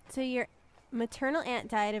your maternal aunt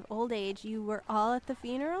died of old age. You were all at the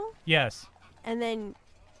funeral? Yes. And then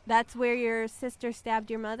that's where your sister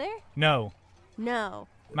stabbed your mother? No. No.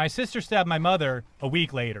 My sister stabbed my mother a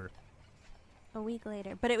week later. A week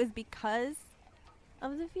later. But it was because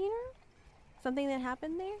of the funeral? Something that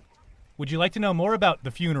happened there? Would you like to know more about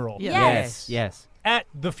the funeral? Yes. Yes. At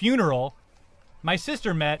the funeral, my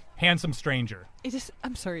sister met handsome stranger.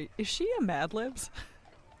 I'm sorry, is she a Mad Libs?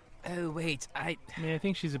 Oh wait, I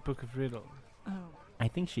think she's a book of riddles. Oh. I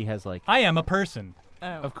think she has like... I am a person. Oh.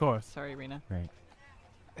 Of course. Sorry, Rena. Right.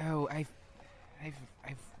 Oh, I've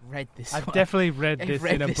read this. I've one. definitely read I've this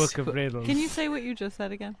read in a this book of one. riddles. Can you say what you just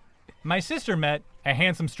said again? My sister met a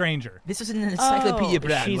handsome stranger. This was in an Encyclopedia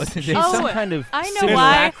Brown, She's wasn't some it? kind of I know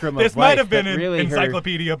why. simulacrum of This might life have been that in really her-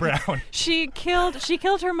 Encyclopedia Brown. She killed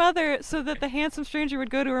her mother so that the handsome stranger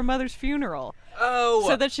would go to her mother's funeral. Oh.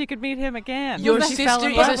 So that she could meet him again. Your Well, she fell sister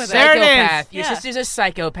in is love a with him. psychopath. Your Yeah. sister's a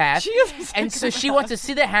psychopath. She is a And so she psychopath. wants to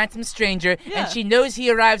see the handsome stranger, Yeah. and she knows he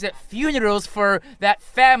arrives at funerals for that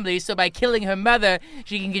family. So by killing her mother,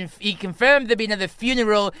 she can he confirmed there'll be another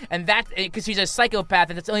funeral, and that because she's a psychopath,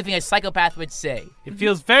 and that's the only thing a psychopath would say. It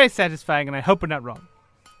feels very satisfying, and I hope we're not wrong.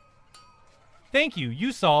 Thank you.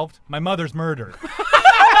 You solved my mother's murder.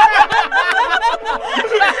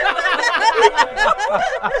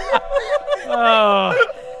 Oh.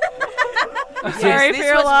 Sorry This for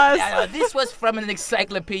your was- loss. This was from an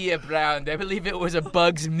Encyclopedia Brown. I believe it was a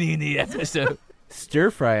Bugs Meany episode.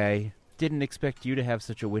 Stir Fry, I didn't expect you to have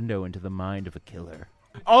such a window into the mind of a killer.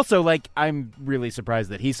 Also, like, I'm really surprised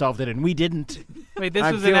that he solved it and we didn't. Wait, this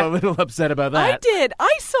I was feel an a little upset about that. I did.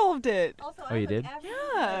 I solved it. Oh, you did?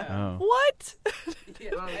 Yeah. Oh. What? He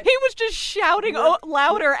was just shouting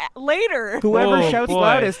louder later. Whoever Oh, shouts boy.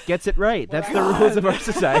 loudest gets it right. That's the rules of our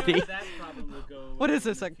society. What is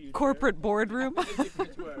this, a corporate boardroom?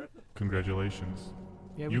 Congratulations.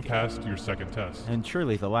 Yeah, we You can- passed your second test. And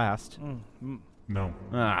surely the last. No.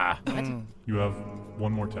 Ah. You have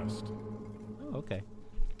one more test. Oh, okay.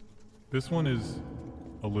 This one is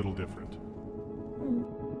a little different.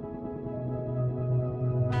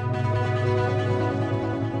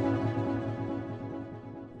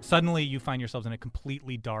 Suddenly, you find yourselves in a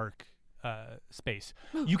completely dark space.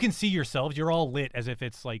 You can see yourselves. You're all lit as if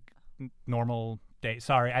it's like normal day.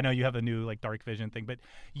 Sorry, I know you have a new like dark vision thing, but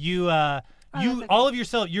you all of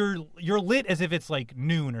yourself you're lit as if it's like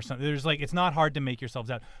noon or something. There's like it's not hard to make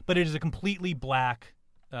yourselves out, but it is a completely black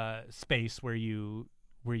space where you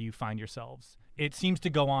find yourselves. It seems to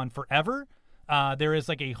go on forever. There is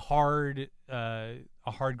like a hard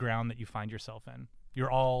ground that you find yourself in.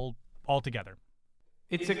 You're all together.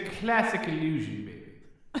 It's a classic illusion, baby.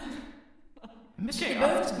 Mr.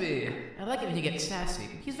 Bonesby, I like it when you get sassy.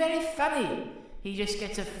 He's very funny. He just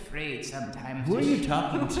gets afraid sometimes. Who are you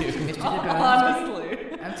talking to? Mr. DeBonesby.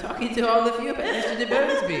 Honestly. I'm talking to all of you about Mr.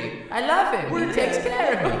 DeBonesby. I love him. He takes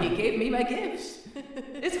care of me. He gave me my gifts.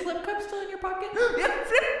 Is Flip Cup still in your pocket? Yeah,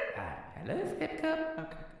 Flip. Hello, Flip Cup.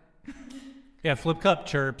 Okay. Yeah, Flip Cup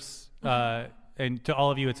chirps, and to all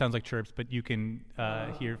of you it sounds like chirps, but you can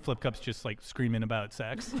hear Flip Cup's just like screaming about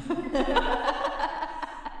sex.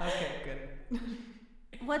 Okay, good.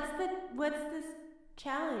 What's this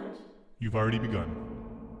challenge? You've already begun.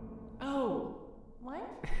 Oh.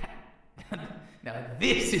 What? Now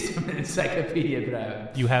this is from an encyclopedia, bro.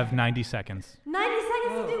 You have 90 seconds. 90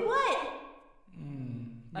 seconds to do what?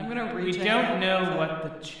 I'm gonna We reach don't out. know what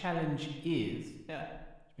the challenge is. Yeah.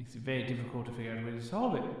 Makes it very difficult to figure out a way to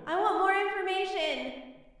solve it. I want more information.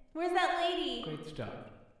 Where's that lady? Great start.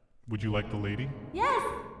 Would you like the lady? Yes.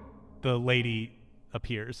 The lady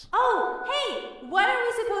appears. Oh, hey, what are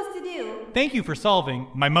we supposed to do? Thank you for solving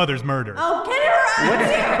my mother's murder. Oh, get her out of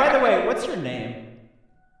here! By the way, what's your name?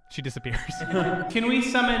 She disappears. Can we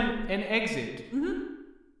summon an exit?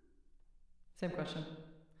 Same question.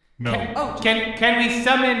 No. Can we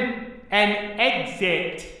summon an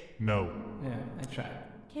exit? No. Yeah, I tried.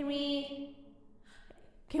 Can we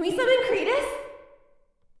summon Cletus?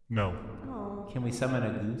 No. Oh. Can we summon a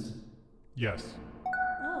goose? Yes.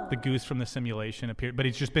 The goose from the simulation appeared, but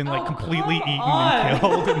he's just been like Oh, completely come eaten on. and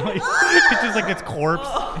killed, and like it's just like its corpse.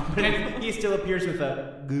 He still appears with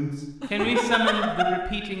a goose. Can we summon the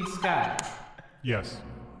repeating sky? Yes.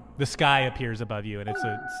 The sky appears above you, and it's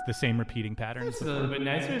the same repeating pattern. It's a little bit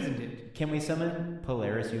nicer, isn't it? Can we summon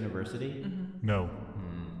Polaris University? No.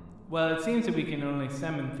 Well, it seems that we can only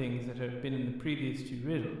summon things that have been in the previous two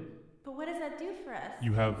riddles. But what does that do for us?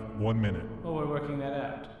 You have 1 minute. Oh, we're working that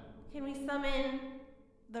out. Can we summon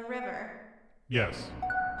the river? Yes.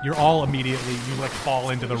 You're all immediately, you like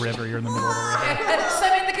fall into the river. You're in the middle of the river.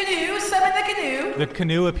 Summon the canoe, summon the canoe. The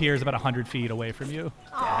canoe appears about 100 feet away from you.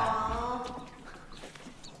 Aww.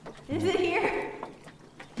 Is it here?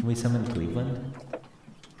 Can we summon Cleveland?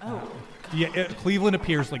 Oh. Yeah, Cleveland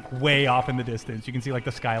appears like way off in the distance. You can see like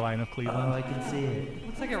the skyline of Cleveland. Oh, I can see it.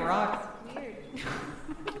 Looks like a rock. Weird.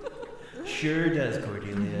 Sure does,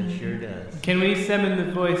 Cordelia. Sure does. Can we summon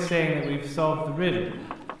the voice saying that we've solved the riddle?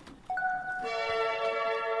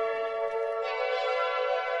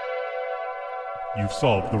 You've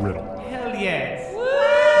solved the riddle. Hell yes!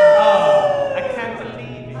 Oh, I can't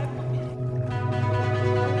believe it.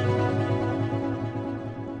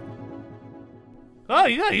 Oh,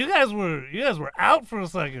 you guys were out for a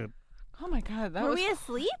second. Oh my god, that Were was. we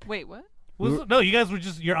asleep? Wait, what? No, you guys were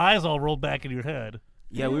just your eyes all rolled back in your head.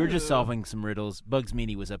 Yeah, we were just solving some riddles. Bugs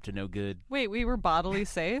Meany was up to no good. Wait, we were bodily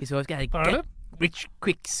safe. He's always got a Pardon? get rich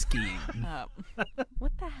quick scheme.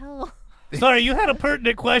 What the hell? Sorry, you had a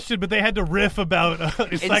pertinent question, but they had to riff about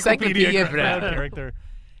Encyclopedia Brown. Brown character.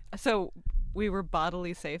 So we were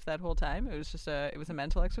bodily safe that whole time. It was just a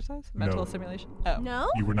mental exercise, mental No. simulation. Oh. No?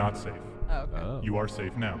 You were not safe. Oh, okay. You are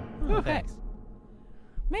safe now. Oh, thanks.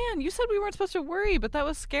 Man, you said we weren't supposed to worry, but that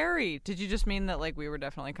was scary. Did you just mean that like we were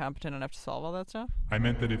definitely competent enough to solve all that stuff? I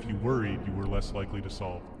meant that if you worried, you were less likely to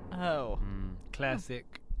solve. Oh.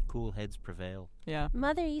 Classic. Cool heads prevail. Yeah.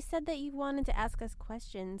 Mother, you said that you wanted to ask us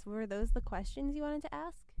questions. Were those the questions you wanted to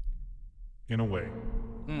ask? In a way.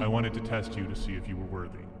 I wanted to test you to see if you were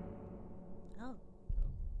worthy. Oh.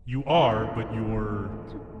 You are, but you're...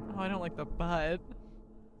 Oh, I don't like the but.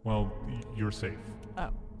 Well, you're safe. Oh.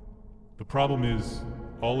 The problem is,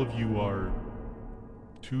 all of you are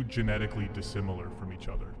too genetically dissimilar from each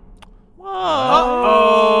other.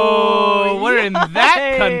 Oh, we're in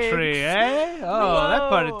that country, eh? Oh, that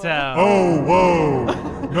part of town. Oh, whoa!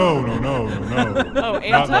 No. Oh,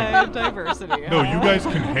 Not like- diversity. No, you guys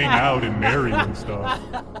can hang out and marry and stuff.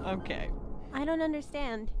 Okay. I don't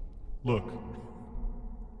understand. Look,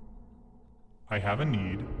 I have a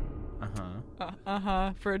need.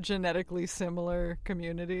 For a genetically similar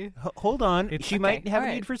community. Hold on. She might have a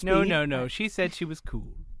Alright. need for speed. No. She said she was cool.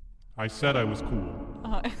 I said I was cool.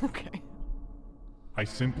 Okay. I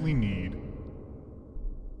simply need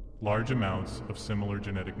large amounts of similar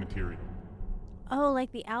genetic material. Oh,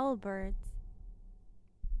 like the owl birds.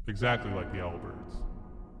 Exactly like the owlbirds.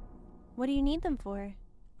 What do you need them for?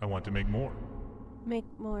 I want to make more. Make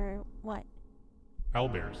more what?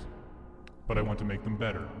 Owlbears. But I want to make them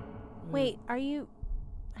better, Wait,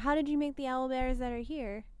 how did you make the owl bears that are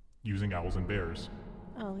here? using owls and bears.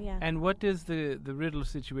 Oh, yeah. And what does the riddle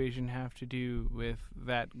situation have to do with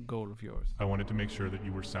that goal of yours? I wanted to make sure that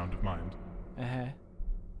you were sound of mind. Uh-huh.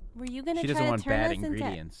 Were you going She to doesn't try to want turn bad us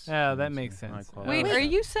ingredients. Oh, that makes sense. High quality. Wait, Wait. are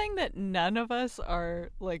you saying that none of us are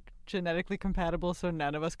like genetically compatible, so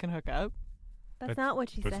none of us can hook up? That's not what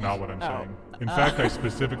she That's said. not what I'm Oh. saying. In fact, I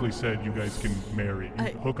specifically said you guys can marry. You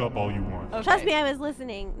hook up all you want. Okay. Trust me, I was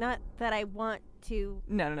listening. Not that I want to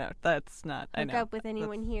No. That's not. I hook know. up with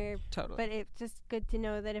anyone here. Totally. But it's just good to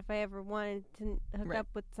know that if I ever wanted to hook Right. up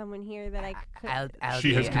with someone here, that I could.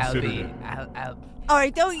 She has considered it. All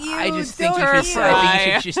right, don't you? I just think don't you you.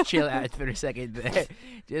 should just chill out for a second there.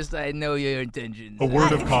 Just I know your intentions. A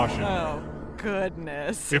word of caution. Oh.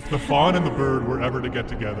 goodness. If the fawn and the bird were ever to get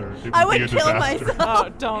together, it would I be would a kill disaster. myself. Oh,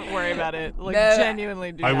 don't worry about it. Like, No.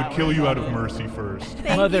 genuinely do I not would kill worry you out about of it. mercy first.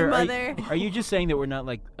 Thank Mother, you, are- Mother. Are you just saying that we're not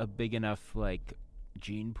like a big enough like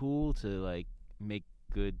gene pool to like make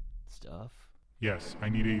good stuff? Yes, I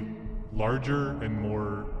need a larger and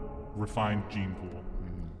more refined gene pool.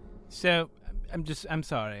 So, I'm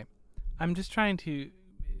sorry. I'm just trying to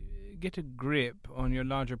get a grip on your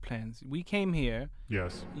larger plans. We came here.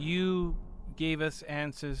 Yes. You gave us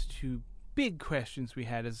answers to big questions we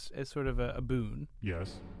had as sort of a boon.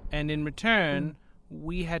 Yes. And in return,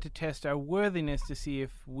 we had to test our worthiness to see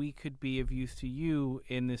if we could be of use to you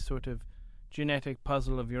in this sort of genetic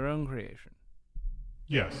puzzle of your own creation.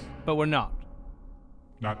 Yes. But we're not.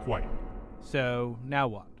 Not quite. So, now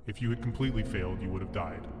what? If you had completely failed, you would have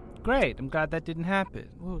died. Great, I'm glad that didn't happen.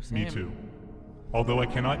 Ooh, Me same. too. Although I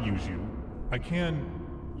cannot use you, I can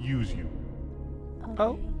use you.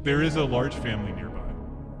 Oh. There is a large family nearby.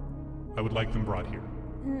 I would like them brought here.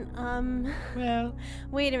 Well,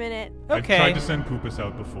 Wait a minute. I've tried to send Poopas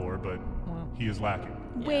out before, but he is lacking.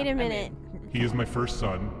 Wait a minute. He is my first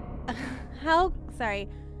son.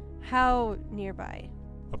 How nearby?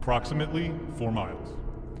 Approximately 4 miles.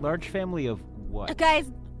 Large family of what?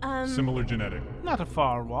 Guys, Similar genetic. Not a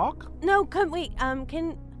far walk. No, can we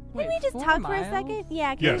just 4 talk for a miles? second?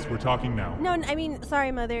 Yeah. Yes, we're talking now. No, I mean,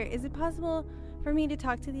 sorry, Mother. Is it possible for me to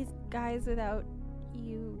talk to these guys without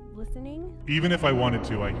you listening? Even if I wanted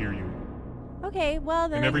to, I hear you. Okay, well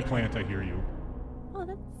then. In every plant, I hear you. Oh,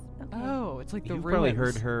 that's okay. Oh, it's like the You've ruins. probably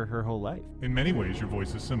heard her whole life. In many ways, your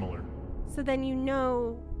voice is similar. So then you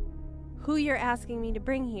know who you're asking me to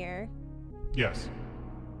bring here. Yes.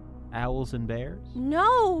 Owls and bears?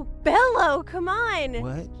 No, Bello, come on.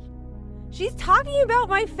 What? She's talking about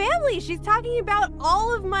my family. She's talking about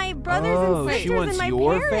all of my brothers and sisters she wants and my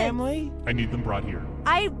your parents. family? I need them brought here.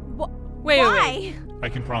 Wait, why? I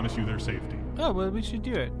can promise you their safety. Oh, well, we should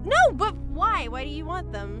do it. No, but why? Why do you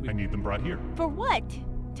want them? I need them brought here. For what?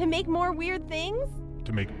 To make more weird things?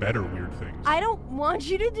 To make better weird things. I don't want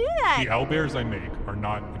you to do that. The owlbears I make are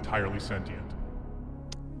not entirely sentient.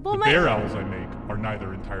 Well, The my bear owls I make are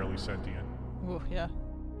neither entirely sentient. Ooh, yeah.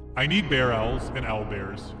 I need bear owls and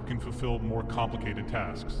owlbears who can fulfill more complicated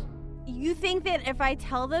tasks. You think that if I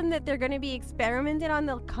tell them that they're going to be experimented on,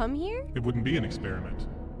 they'll come here? It wouldn't be an experiment.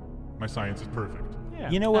 My science is perfect. Yeah.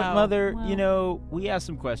 You know what, Oh, Mother? well. You know, we asked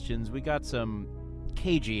some questions. We got some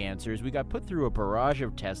cagey answers. We got put through a barrage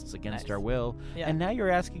of tests against Nice. our will. Yeah. And now you're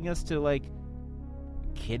asking us to, like,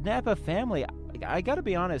 kidnap a family. I gotta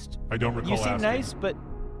be honest. I don't recall You seem asking. nice, but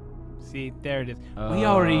See, there it is. We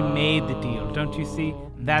already made the deal, don't you see?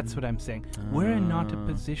 That's what I'm saying. We're not a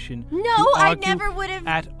position No, to I argue never would have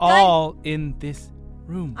at done- all in this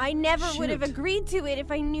room. I never would have Shoot. agreed to it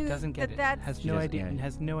if I knew Doesn't get that it. that's... Has She no doesn't idea. get it. And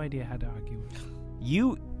has no idea how to argue.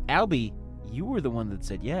 Albie, you were the one that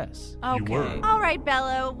said yes. You were. All right,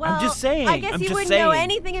 Bello. Well, just saying, I guess I'm you just wouldn't know saying.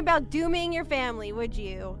 anything about dooming your family, would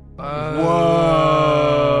you?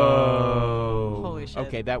 Whoa. Holy shit.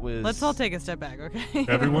 Okay, that was. Let's all take a step back, okay?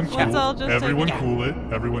 Everyone cool. Let's all just Everyone take... cool it.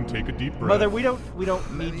 Everyone take a deep breath. Mother, we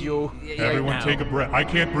don't need you. Everyone now. take a breath. I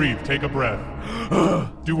can't breathe. Take a breath.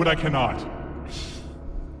 Do what I cannot.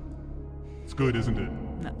 It's good, isn't it?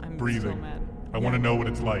 No, I'm Breathing. still mad. I want to know what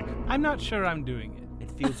it's like. I'm not sure I'm doing it.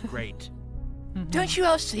 It feels great. Don't you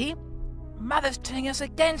all see? Mother's turning us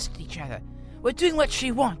against each other. We're doing what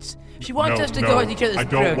she wants. She wants No, us to no, go at each other's I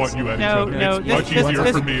don't throats. want you at No, each other. no, It's this- much this- easier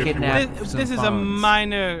this- for me if you kidnap- were. This, some this is a fawns.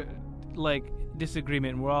 minor,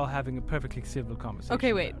 disagreement. We're all having a perfectly civil conversation.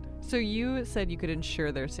 Okay, wait. about it. So you said you could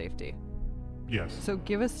ensure their safety. Yes. So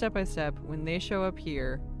give us step by step. When they show up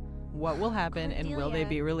here, what will happen and will they Cordelia.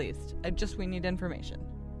 be released? We need information.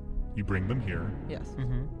 You bring them here. Yes.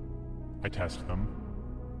 Mm-hmm. I test them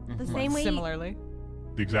The same way. Similarly.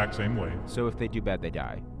 the exact same way. So if they do bad, they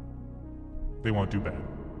die. They won't do bad.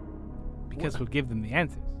 Because we'll give them the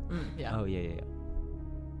answers. Yeah. Oh, yeah.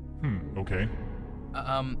 Okay.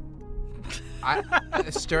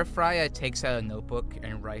 Stir Fry takes out a notebook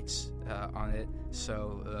and writes on it,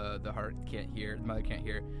 so the heart can't hear, the mother can't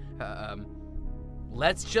hear.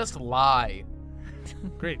 Let's just lie.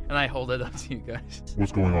 Great. And I hold it up to you guys.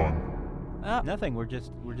 What's going on? Nothing. We're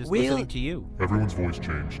just We'll- listening to you. Everyone's voice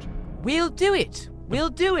changed. We'll do it. We'll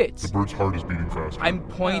do it. bird's heart is beating faster. I'm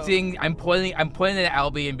pointing at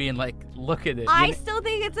Albie and being like, look at it. I still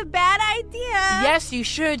think it's a bad idea. Yes, you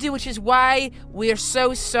sure do, which is why we're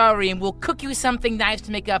so sorry, and we'll cook you something nice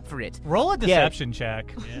to make up for it. Roll a deception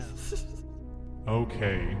check.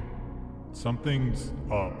 Okay. Something's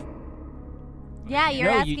up. Yeah, you're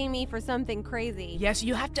No, asking me for something crazy. Yes,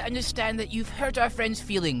 you have to understand that you've hurt our friend's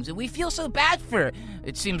feelings, and we feel so bad for her.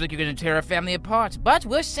 it seems like you're going to tear our family apart. But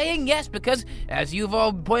we're saying yes because, as you've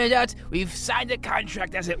all pointed out, we've signed a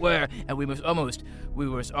contract, as it were, and we must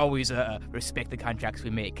always respect the contracts we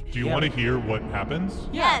make. Do you want to hear what happens?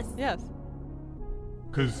 Yes.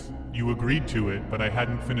 Because you agreed to it, but I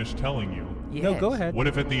hadn't finished telling you. Yes. No, go ahead. What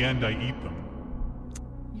if at the end I eat them?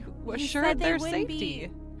 You You assured said they their wouldn't safety.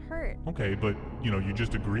 be hurt. Okay, but, you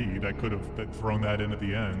just agreed. I could have thrown that in at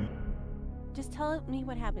the end. Just tell me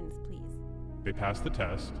what happens, please. They pass the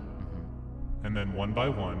test, and then one by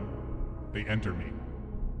one, they enter me.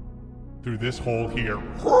 Through this hole here.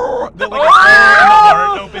 The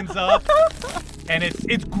heart opens up, and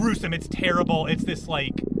it's gruesome. It's terrible. It's this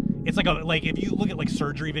like if you look at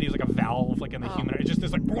surgery videos, like a valve like in the human. It's just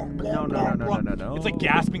this like No. It's like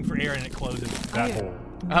gasping for air and it closes. That hole.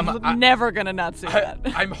 I'm never gonna not say that.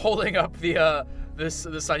 I'm holding up the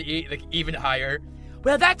sign even higher.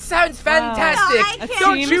 Well, that sounds fantastic. No, I can't.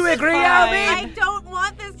 Don't you agree, Albie? I don't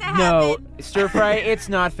want this to happen. No, Stir Fry, it's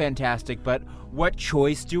not fantastic, but what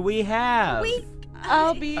choice do we have?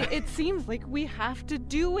 Albie, it seems like we have to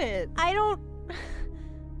do it. I don't.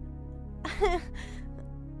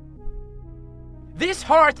 This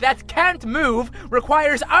heart that can't move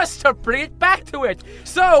requires us to bring it back to it.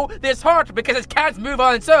 So, this heart, because it can't move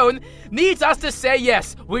on its own, needs us to say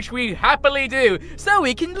yes, which we happily do, so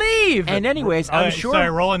we can leave. And anyways, I'm sure...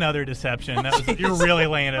 Sorry, roll another deception. You're really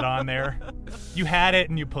laying it on there. You had it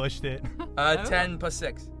and you pushed it. 10 plus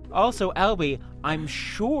 6. Also, Albie, I'm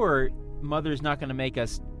sure Mother's not going to make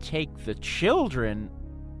us take the children.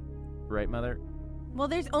 Right, Mother? Well,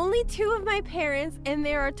 there's only 2 of my parents, and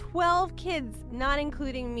there are 12 kids, not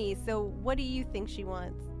including me. So, what do you think she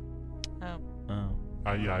wants? Yeah,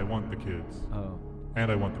 I want the kids. Oh. And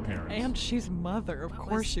I want the parents. And she's mother. Of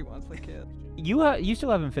course she wants the kid. You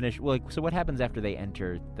still haven't finished. Well, so what happens after they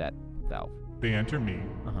enter that valve? They enter me.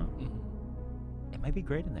 Uh-huh. It might be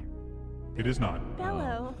great in there. It is not.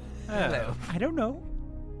 Bello. Hello. I don't know.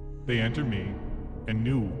 They enter me, and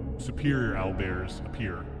new, superior owlbears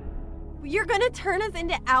appear. You're gonna turn us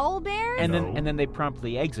into owl bears? And No. then they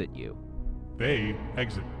promptly exit you. They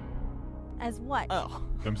exit As what? Oh.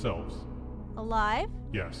 themselves. Alive?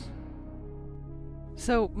 Yes.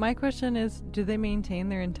 So my question is, do they maintain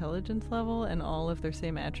their intelligence level and all of their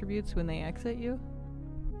same attributes when they exit you?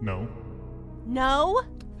 No. No?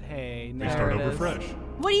 Hey, They now start it over is. fresh.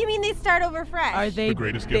 What do you mean they start over fresh? Are they The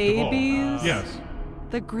greatest gift of all. babies? Yes.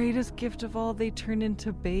 The greatest gift of all, they turn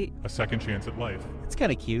into bait. A second chance at life. It's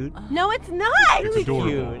kind of cute. No, it's not. It's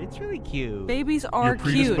adorable. Cute. It's really cute. Babies are You're cute.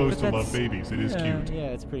 predisposed but to love that's- babies. It is cute. Yeah,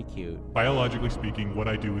 it's pretty cute. Biologically speaking, what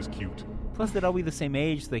I do is cute. Plus, they'd all be the same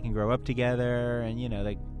age, so they can grow up together, and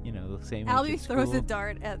the same. age Albie at throws a school.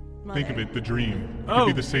 dart at Mother. Think of it, the dream. You Oh. could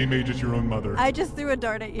be the same age as your own mother. I just threw a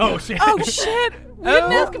dart at you. Oh shit! Oh shit! We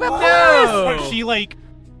didn't ask about No! this. She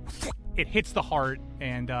it hits the heart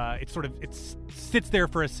and it sits there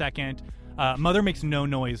for a second. Mother makes no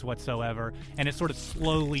noise whatsoever, and it sort of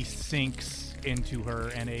slowly sinks into her,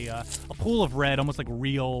 and a pool of red, almost like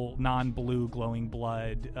real non-blue glowing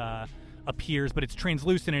blood appears, but it's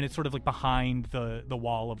translucent and it's sort of like behind the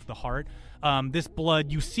wall of the heart. This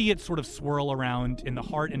blood, you see it sort of swirl around in the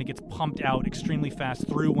heart, and it gets pumped out extremely fast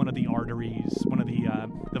through one of the arteries, one of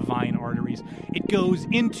the vine arteries. It goes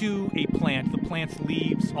into a plant. The plant's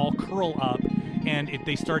leaves all curl up, and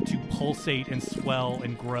they start to pulsate and swell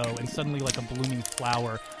and grow, and suddenly, like a blooming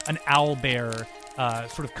flower, an owlbear,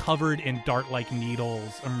 sort of covered in dart-like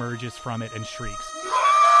needles, emerges from it and shrieks.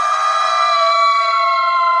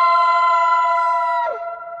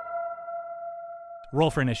 Roll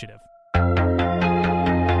for initiative.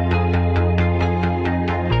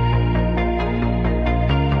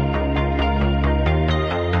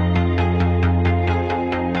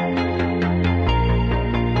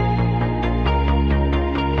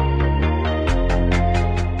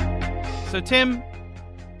 So, Tim,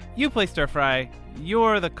 you play Stir Fry.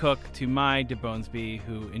 You're the cook to my De Bonesby,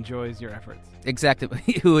 who enjoys your efforts. Exactly.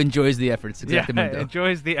 Who enjoys the efforts. Exactly. Yeah,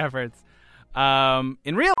 enjoys the efforts.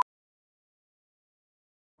 In real...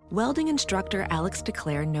 Welding instructor Alex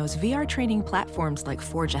DeClaire knows VR training platforms like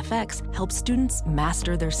ForgeFX help students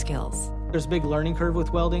master their skills. There's a big learning curve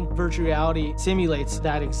with welding. Virtual reality simulates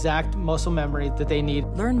that exact muscle memory that they need.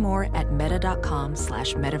 Learn more at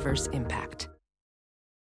meta.com/metaverseimpact.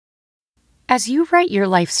 As you write your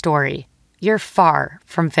life story, you're far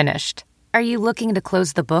from finished. Are you looking to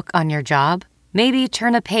close the book on your job? Maybe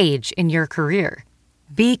turn a page in your career?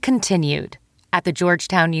 Be continued at the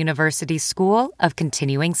Georgetown University School of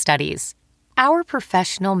Continuing Studies. Our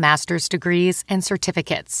professional master's degrees and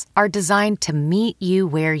certificates are designed to meet you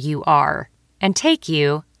where you are and take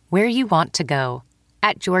you where you want to go.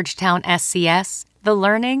 At Georgetown SCS, The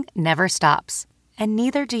learning never stops, and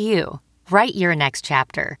neither do you. Write your next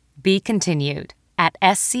chapter. Be continued at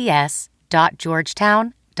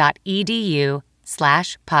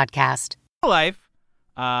scs.georgetown.edu/podcast. Life,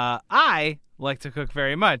 I like to cook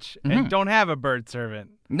very much and don't have a bird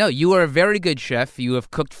servant. No, you are a very good chef. You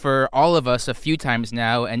have cooked for all of us a few times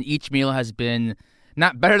now, and each meal has been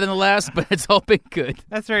not better than the last, but it's all been good.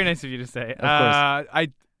 That's very nice of you to say. Of course.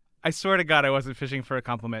 I swear to God I wasn't fishing for a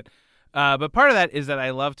compliment. But part of that is that I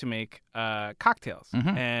love to make cocktails.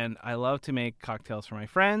 And I love to make cocktails for my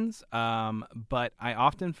friends. But I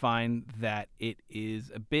often find that it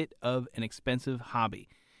is a bit of an expensive hobby.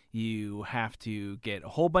 You have to get a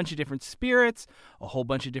whole bunch of different spirits, a whole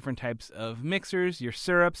bunch of different types of mixers, your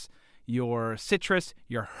syrups, your citrus,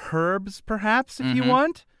 your herbs, perhaps, if you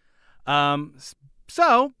want.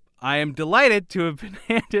 So I am delighted to have been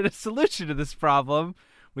handed a solution to this problem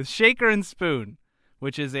with Shaker and Spoon,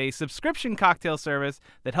 which is a subscription cocktail service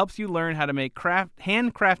that helps you learn how to make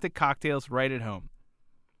handcrafted cocktails right at home.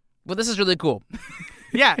 Well, this is really cool.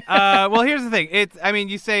 Yeah. Well, here's the thing.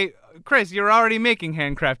 You say, Chris, you're already making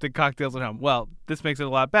handcrafted cocktails at home. Well, this makes it a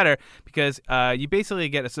lot better because you basically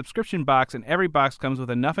get a subscription box, and every box comes with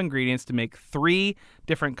enough ingredients to make 3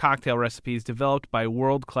 different cocktail recipes developed by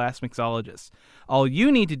world-class mixologists. All you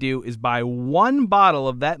need to do is buy 1 bottle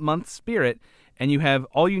of that month's spirit, and you have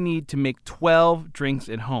all you need to make 12 drinks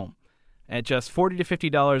at home. At just $40 to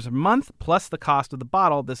 $50 a month, plus the cost of the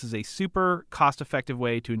bottle, this is a super cost-effective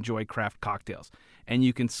way to enjoy craft cocktails. And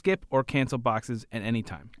you can skip or cancel boxes at any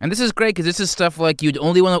time. And this is great because this is stuff like you'd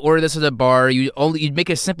only want to order this at a bar. You'd make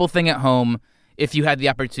a simple thing at home if you had the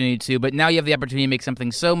opportunity to, but now you have the opportunity to make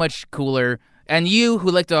something so much cooler. And you, who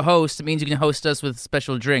like to host, it means you can host us with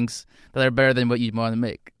special drinks that are better than what you'd want to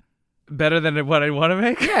make. Better than what I want to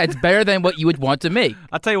make? Yeah, it's better than what you would want to make.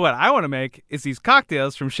 I'll tell you what I want to make is these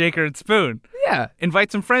cocktails from Shaker and Spoon. Yeah.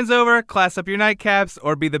 Invite some friends over, class up your nightcaps,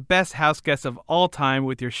 or be the best house guest of all time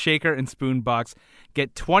with your Shaker and Spoon box.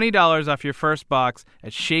 Get $20 off your first box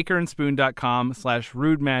at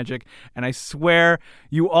shakerandspoon.com/rudemagic. And I swear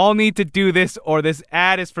you all need to do this or this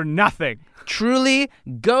ad is for nothing. Truly,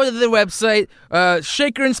 go to the website,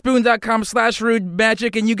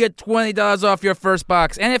 shakerandspoon.com/rudemagic, and you get $20 off your first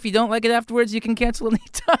box. And if you don't like it afterwards, you can cancel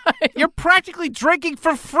anytime. You're practically drinking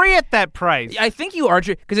for free at that price. I think you are,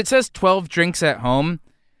 because it says 12 drinks at home.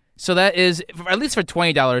 So that is, at least for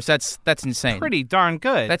 $20, that's insane. Pretty darn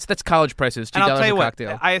good. That's college prices, $2 and I'll tell you a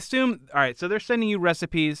cocktail. What, I assume, all right, so they're sending you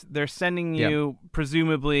recipes. They're sending you,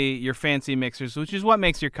 presumably, your fancy mixers, which is what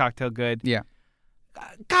makes your cocktail good. Yeah.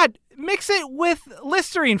 God, mix it with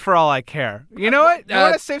Listerine for all I care. You know what? You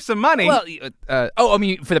want to save some money. Well,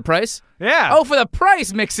 for the price? Yeah. Oh, for the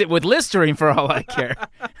price, mix it with Listerine for all I care.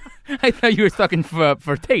 I thought you were talking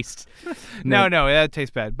for taste. No, that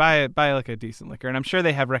tastes bad. Buy like a decent liquor, and I'm sure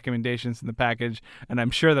they have recommendations in the package, and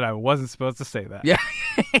I'm sure that I wasn't supposed to say that. Yeah.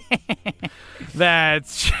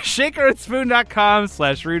 That's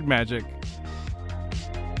shakerandspoon.com/rudemagic.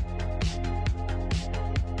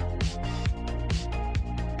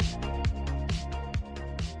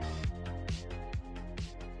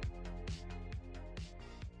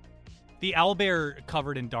 The owlbear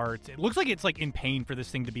covered in darts. It looks like it's like in pain for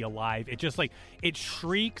this thing to be alive. It just it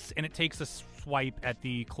shrieks and it takes a swipe at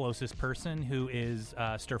the closest person, who is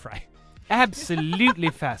Stir Fry.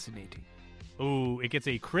 Absolutely fascinating. Ooh, it gets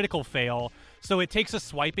a critical fail. So it takes a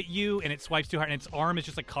swipe at you and it swipes too hard, and its arm is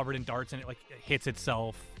just covered in darts, and it hits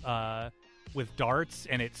itself with darts,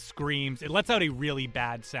 and it screams. It lets out a really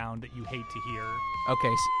bad sound that you hate to hear.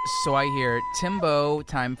 Okay, so I hear, Timbo,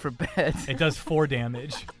 time for bed. It does 4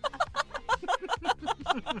 damage.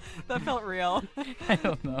 That felt real. I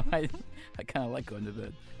don't know. I kind of like going to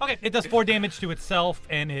bed. Okay, it does 4 damage to itself,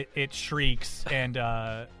 and it shrieks, and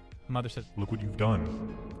Mother says, "Look what you've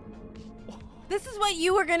done. This is what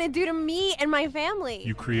you were going to do to me and my family.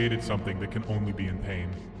 You created something that can only be in pain."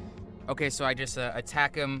 Okay, so I just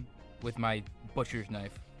attack him with my butcher's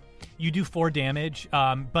knife. You do 4 damage,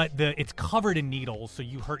 but it's covered in needles, so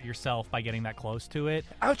you hurt yourself by getting that close to it.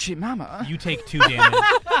 Ouchie, mama. You take 2 damage.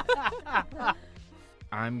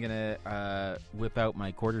 I'm gonna whip out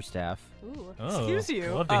my quarterstaff. Ooh. Oh, excuse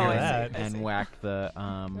you. Love to hear that. And whack the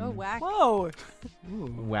whack. Whoa.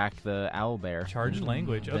 whack the owlbear. Charged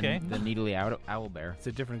language. Okay. The needly owlbear. It's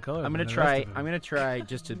a different color. I'm gonna try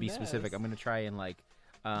just to be specific. I'm gonna try and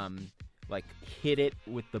hit it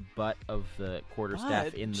with the butt of the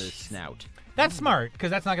quarterstaff in the snout. That's smart,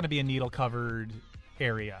 because that's not going to be a needle-covered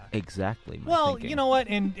area. Exactly. Well, thinking. you know what?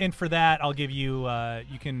 And for that, I'll give you.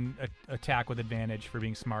 You can attack with advantage for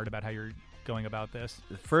being smart about how you're going about this.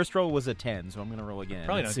 The first roll was a 10, so I'm going to roll again.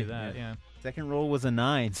 Probably Let's don't do see. that, yeah. Second roll was a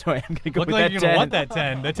 9, so I'm going to go Look with like that you're 10. gonna want that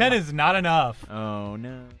 10. The 10 is not enough. Oh,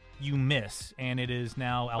 no. You miss, and it is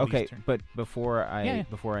now Albie's Okay, turn. but before I Yeah.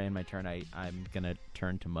 end my turn, I'm going to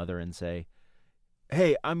turn to Mother and say,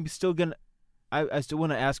 hey, I'm still going to... I still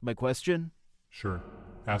want to ask my question. Sure.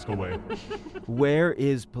 Ask away. Where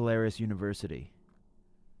is Polaris University?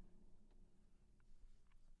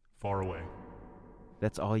 Far away.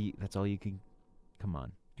 That's all you can... Come on.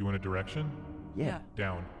 Do you want a direction? Yeah.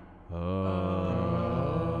 Down. Oh.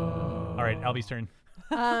 All right, Albie's turn.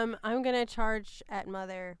 I'm gonna charge at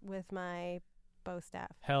Mother with my bow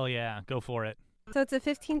staff. Hell yeah, go for it. So it's a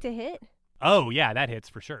 15 to hit. Oh yeah, that hits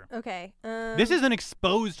for sure. Okay. This is an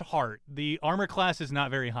exposed heart. The armor class is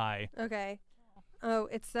not very high. Okay. Oh,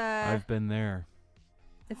 it's I've been there.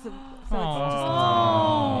 It's a. So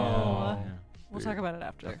Oh. Yeah. We'll talk about it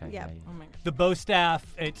after. Okay, Yeah. Oh my god. The bow staff,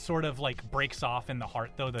 it sort of like breaks off in the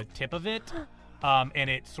heart, though, the tip of it. And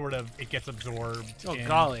it gets absorbed. Oh, in-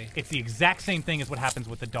 golly. It's the exact same thing as what happens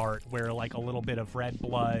with the dart, where like a little bit of red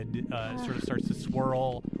blood sort of starts to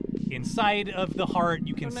swirl inside of the heart.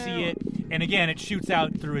 You can see it. And again, it shoots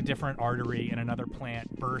out through a different artery, and another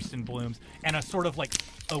plant bursts and blooms. And a sort of like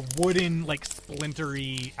a wooden, like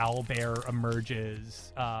splintery owlbear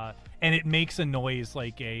emerges. And it makes a noise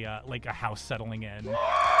like a house settling in. And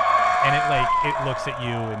it looks at you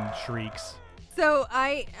and shrieks. So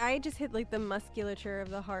I just hit like the musculature of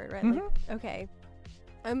the heart, right? Like, okay.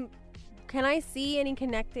 Can I see any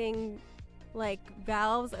connecting like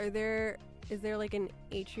valves? Is there like an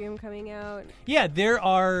atrium coming out? Yeah, there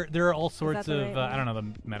are all sorts the of right I don't know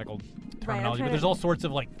the medical I'm terminology, trying but there's to- all sorts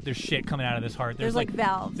of like there's shit coming out of this heart. There's, like,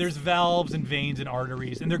 valves. There's valves and veins and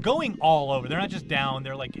arteries, and they're going all over. They're not just down.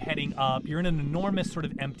 They're like heading up. You're in an enormous sort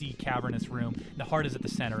of empty cavernous room. The heart is at the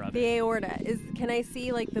center of it. The aorta can I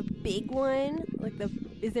see like the big one?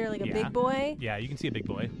 Is there like a Yeah. big boy? Yeah, you can see a big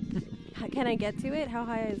boy. Can I get to it? How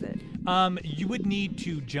high is it? You would need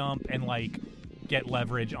to jump and like get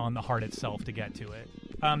leverage on the heart itself to get to it.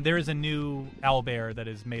 There is a new owlbear that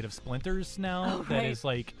is made of splinters now. That is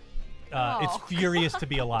like, it's furious to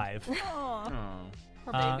be alive.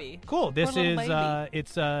 Poor baby. Cool. This Poor is little baby.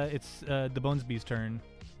 it's the Bonesbee's turn.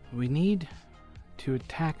 We need to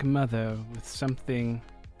attack Mother with something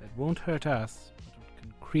that won't hurt us, but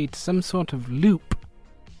can create some sort of loop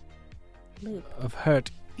of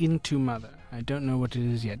hurt into Mother. I don't know what it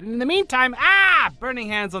is yet. In the meantime, burning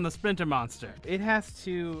hands on the Splinter Monster. It has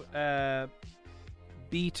to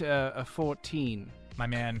beat a 14. My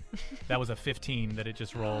man, that was a 15 that it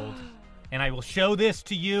just rolled, and I will show this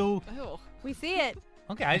to you. We see it.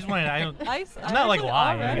 Okay, I just wanted. I'm I not like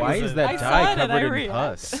lying. Why is that I saw die it and I covered in react.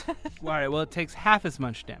 pus? All right, well, it takes half as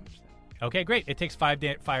much damage. Okay, great. It takes 5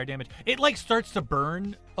 fire damage. It like starts to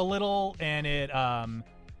burn a little, and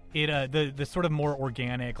the sort of more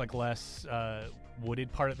organic, like less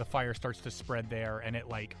wooded part of the fire starts to spread there, and it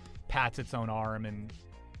like pats its own arm and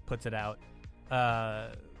puts it out.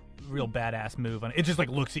 Real badass move on it. It just like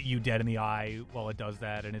looks at you dead in the eye while it does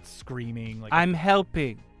that, and it's screaming like I'm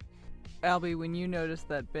helping. Albie, when you noticed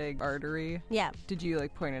that big artery, Yeah. did you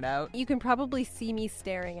like point it out? You can probably see me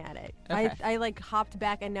staring at it. Okay. I like hopped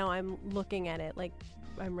back and now I'm looking at it like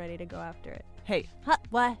I'm ready to go after it. Hey, Huh?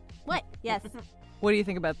 What? What? Yes. what do you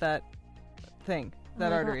think about that thing,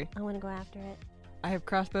 that artery? I want to go after it. I have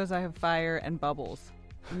crossbows, I have fire, and bubbles.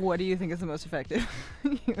 What do you think is the most effective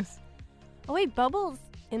use? Oh wait, bubbles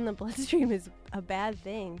in the bloodstream is a bad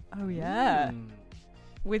thing. Oh yeah.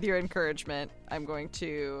 With your encouragement, I'm going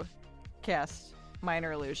to cast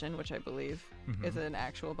Minor Illusion, which I believe is an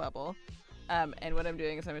actual bubble. And what I'm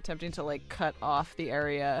doing is I'm attempting to like cut off the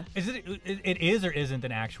area. Is it is or isn't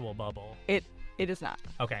an actual bubble? It is not.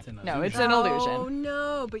 Okay. No, it's an illusion. Oh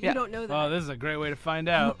no, but Yeah. you don't know that. Oh, this is a great way to find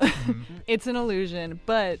out. It's an illusion,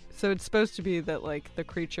 but so it's supposed to be that like the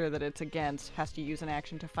creature that it's against has to use an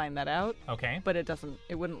action to find that out. Okay. But it doesn't.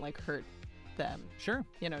 It wouldn't like hurt them. Sure.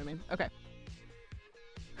 You know what I mean? Okay.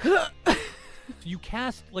 You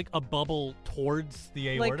cast like a bubble towards the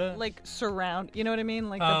aorta. Like surround. You know what I mean?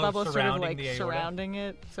 Like the Oh, bubble sort of surrounding like the aorta. surrounding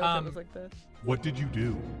it. So if it was like this. What did you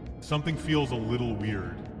do? Something feels a little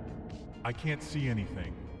weird. I can't see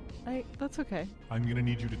anything. That's okay. I'm gonna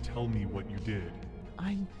need you to tell me what you did.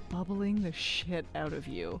 I'm bubbling the shit out of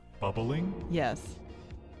you. Bubbling? Yes.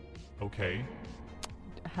 Okay,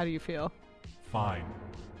 How do you feel? fine.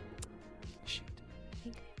 Shoot.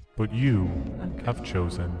 But you have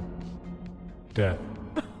chosen death.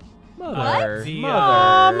 Mother. The,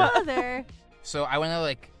 Mother. So I want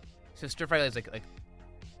to so Stir Fry is like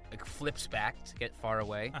flips back to get far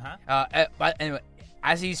away. Uh-huh. But anyway,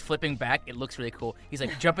 as he's flipping back, it looks really cool. He's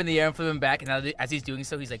like jumping in the air and flipping back, and as he's doing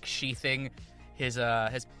so, he's like sheathing his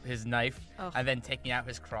knife and then taking out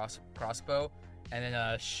his crossbow and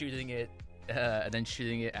then shooting it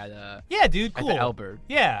at yeah, dude, cool. at the Albert.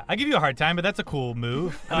 Yeah, I give you a hard time, but that's a cool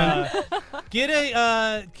move. Can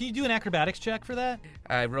you do an acrobatics check for that?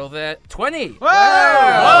 I roll that 20. Whoa!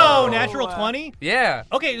 Whoa! Natural 20? Yeah.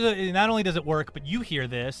 Okay, so not only does it work, but you hear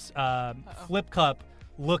this. Flip Cup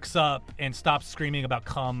looks up and stops screaming about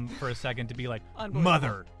cum for a second to be like,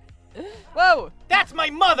 mother. Whoa! That's my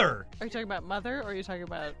mother! Are you talking about mother, or are you talking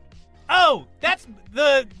about... Oh, that's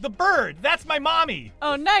the bird. That's my mommy.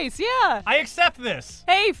 Oh, nice, yeah. I accept this.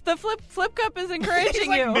 Hey, the Flip Cup is encouraging He's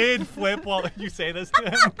like you. mid-flip while you say this to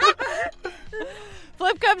him.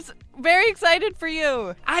 Flip Cup's very excited for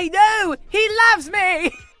you. I know! He loves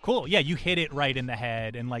me! Cool. Yeah, you hit it right in the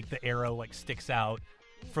head, and like the arrow like sticks out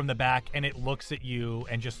from the back, and it looks at you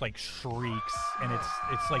and just like shrieks, and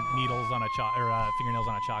it's like needles on a fingernails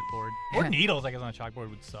on a chalkboard, or needles. I guess on a chalkboard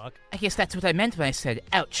would suck. I guess that's what I meant when I said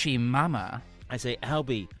 "ouchie, mama." I say,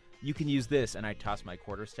 Albie, you can use this, and I toss my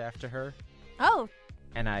quarterstaff to her. Oh.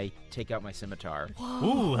 And I take out my scimitar. Whoa.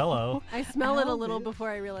 Ooh, hello. I smell it a little before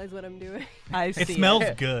I realize what I'm doing. It smells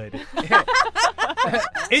good.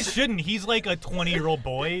 It shouldn't. He's like a 20-year-old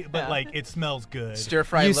boy, but like it smells good. Stir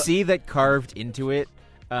fry. You see that carved into it,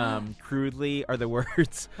 crudely, are the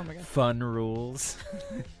words "fun rules."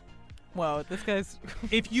 Whoa, this guy's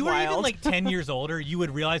If you wild. were even like 10 years older, you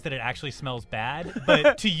would realize that it actually smells bad.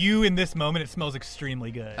 But to you in this moment, it smells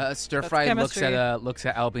extremely good. Stir fry looks at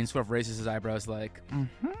Albie and sort of raises his eyebrows like,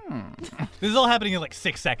 This is all happening in like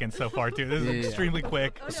 6 seconds so far, too. This is extremely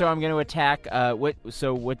quick. So I'm going to attack. Which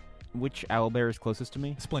owlbear is closest to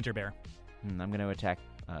me? Splinter Bear. I'm going to attack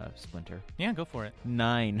Splinter. Yeah, go for it.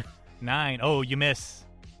 9. 9. Oh, you miss.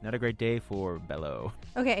 Not a great day for Bello.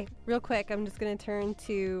 Okay, real quick, I'm just going to turn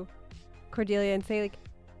to Cordelia and say, like,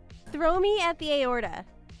 throw me at the aorta.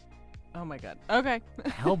 Oh my god. Okay.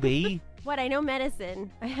 Albie. What? I know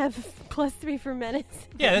medicine. I have +3 for medicine.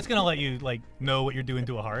 Yeah, that's gonna let you like know what you're doing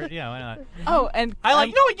to a heart. Yeah, why not? Oh, and I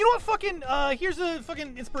like. No, you know what? Fucking. Here's a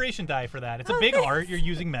fucking inspiration die for that. It's a big heart. You're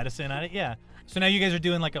using medicine on it. Yeah. So now you guys are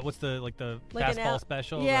doing like what's the fastball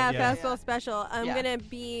special? Yeah, fastball special. I'm gonna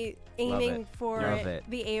be aiming it. for Love it.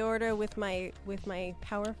 the aorta with my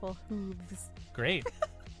powerful hooves. Great.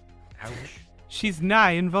 Ouch. She's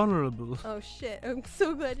nigh invulnerable. Oh shit! I'm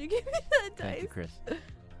so glad you gave me that dice. Thank you, Chris.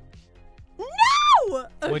 No!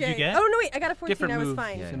 Okay. What'd you get? Oh no, wait! I got a 14. Different I was moves.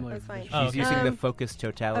 fine. Yeah, I was fine. She's using the focused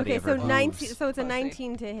totality Okay, of her so 19. moves. So it's a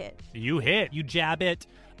 19 to hit. You hit. You jab it.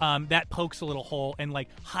 That pokes a little hole, and like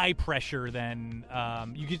high pressure, then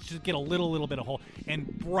you just get a little bit of hole, and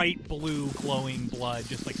bright blue glowing blood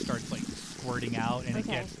just like starts like squirting out, and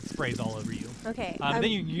it sprays all over you. Okay. Then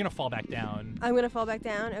you're gonna fall back down. I'm gonna fall back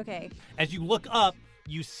down. Okay. As you look up,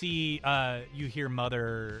 you see you hear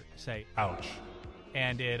Mother say "ouch,"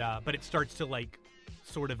 and but it starts to like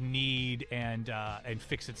sort of knead and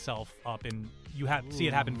fix itself up, and you see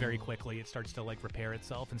it happen very quickly. It starts to like repair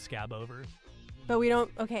itself and scab over. But we don't.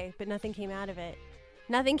 Okay, but nothing came out of it.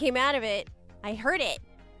 Nothing came out of it. I heard it.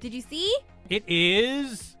 Did you see? It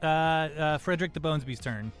is Frederick the Bonesby's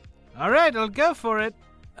turn. All right, I'll go for it.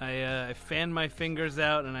 I fan my fingers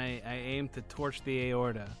out and I aim to torch the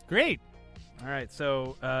aorta. Great. All right,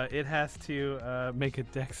 so it has to make a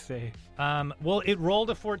dex save. Well, it rolled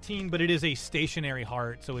a 14, but it is a stationary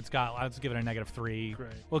heart, so I'll just give it a -3.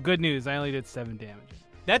 Great. Well, good news. I only did 7 damage.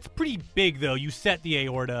 That's pretty big, though. You set the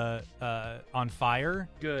aorta on fire.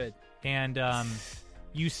 Good. And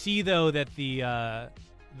you see, though, that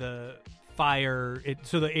the fire,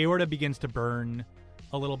 so the aorta begins to burn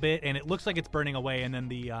a little bit, and it looks like it's burning away, and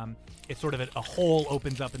then it's sort of a hole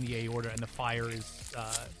opens up in the aorta, and the fire is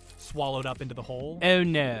swallowed up into the hole. Oh,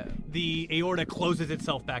 no. The aorta closes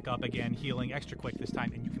itself back up again, healing extra quick this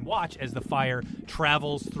time, and you can watch as the fire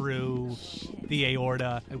travels through the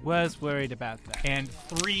aorta. I was worried about that. And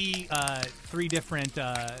three different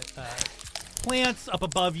plants up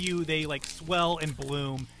above you, they like swell and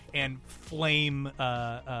bloom, and flame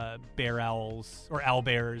bear owls or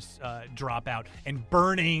owlbears drop out, and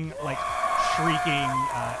burning, like shrieking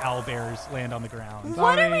owlbears land on the ground.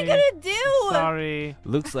 What are we gonna do? Sorry.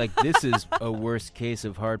 Looks like this is a worse case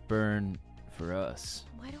of heartburn for us.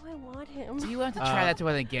 Why do I want him? Do you want to try that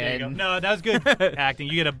one There you go. again? No, that was good acting.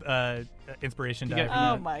 You get a inspiration die.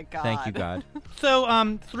 Oh my god. Thank you, God.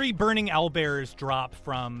 So, 3 burning owlbears drop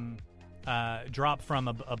from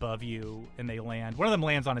above you, and they land. One of them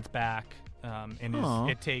lands on its back, and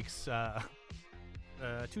it takes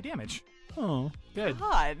 2 damage. Oh, good.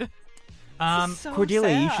 God. So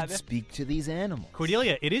Cordelia, you sad. should speak to these animals.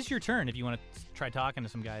 Cordelia, it is your turn if you want to try talking to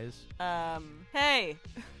some guys. Hey.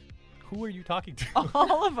 Who are you talking to?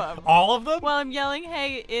 All of them. All of them? Well, I'm yelling,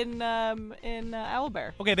 hey, in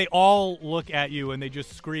Owlbear. Okay, they all look at you and they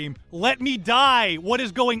just scream, "Let me die! What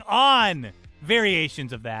is going on?"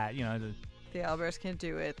 Variations of that, you know. The owlbears can't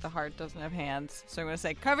do it. The heart doesn't have hands. So I'm gonna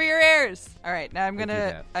say, cover your ears. All right, now I'm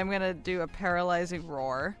gonna do a paralyzing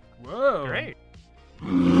roar. Whoa! Great.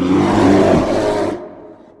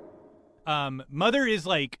 Mother is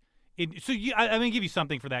like, I'm gonna give you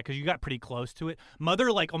something for that because you got pretty close to it.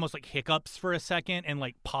 Mother like almost like hiccups for a second and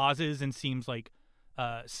like pauses and seems like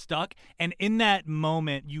stuck. And in that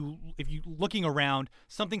moment, if you looking around,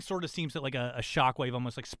 something sort of seems that like a shockwave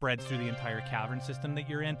almost like spreads through the entire cavern system that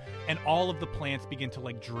you're in, and all of the plants begin to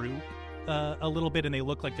like droop a little bit, and they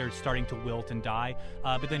look like they're starting to wilt and die.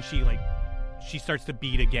 But then she starts to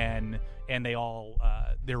beat again, and they all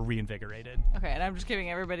they're reinvigorated. Okay, and I'm just giving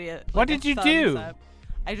everybody a. What did you do? Up.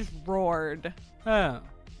 I just roared. Oh.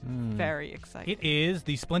 Very excited. It is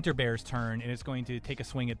the Splinter Bear's turn, and it's going to take a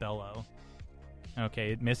swing at Bello.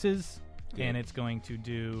 Okay, it misses, and it's going to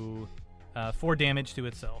do 4 damage to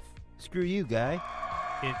itself. Screw you, guy.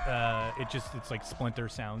 It's like splinter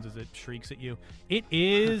sounds as it shrieks at you. It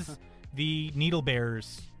is the Needle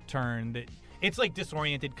Bear's turn. That it's like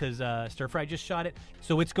disoriented because Stir Fry just shot it,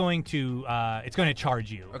 so it's going to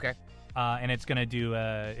charge you. Okay. And it's gonna do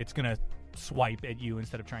it's gonna swipe at you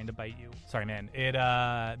instead of trying to bite you. Sorry, man.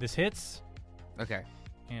 This hits. Okay.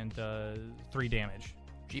 And 3 damage.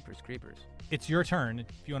 Jeepers creepers. It's your turn if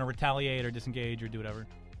you want to retaliate or disengage or do whatever.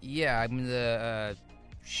 Yeah, I'm gonna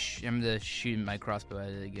shoot my crossbow at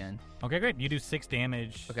it again. Okay, great. You do 6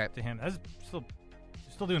 damage to him. That's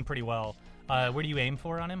still doing pretty well. Where do you aim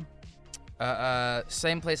for on him?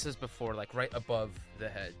 Same place as before, like right above the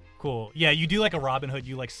head. Cool. Yeah, you do like a Robin Hood.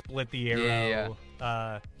 You like split the arrow.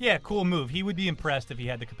 Yeah, cool move. He would be impressed if he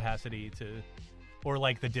had the capacity to, or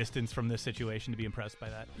like the distance from this situation to be impressed by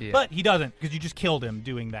that. Yeah. But he doesn't because you just killed him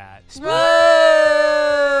doing that.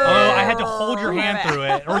 Oh, I had to hold your hand through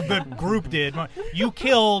it, or the group did. You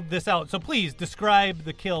killed this out. So please describe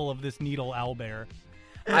the kill of this needle owlbear.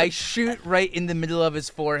 I shoot right in the middle of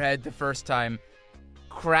his forehead the first time.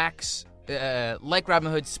 Cracks, like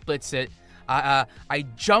Robin Hood splits it. I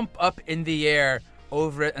jump up in the air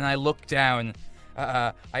over it and I look down.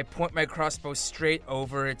 I point my crossbow straight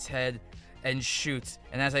over its head and shoot.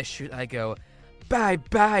 And as I shoot, I go,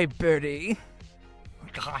 "Bye-bye, birdie."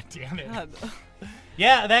 God damn it.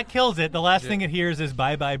 Yeah, that kills it. The last thing it hears is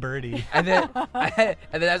 "Bye-bye, birdie." And then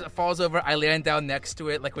as it falls over, I land down next to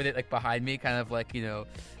it, like with it like behind me, kind of like,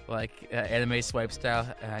 anime swipe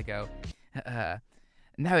style. And I go,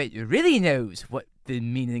 "Now it really knows what the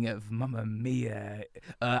meaning of Mamma Mia.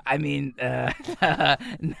 Now."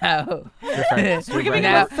 We're giving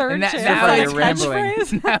him a third chance.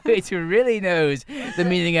 Now it really knows the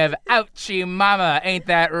meaning of "Ouchie Mama." Ain't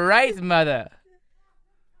that right, Mother?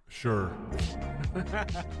 Sure.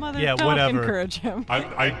 Mother, yeah, don't whatever. encourage him.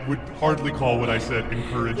 I would hardly call what I said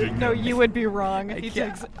encouraging No, him. you would be wrong.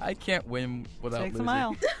 I can't win without takes losing. a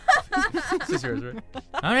mile. Scissors, right?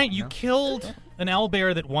 All right, you killed an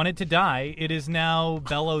owlbear that wanted to die. It is now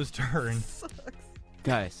Bello's turn.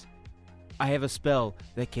 Guys, I have a spell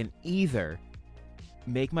that can either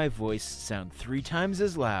make my voice sound 3 times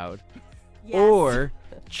as loud, or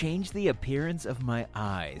change the appearance of my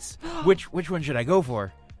eyes. Which one should I go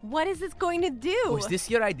for? What is this going to do? Was this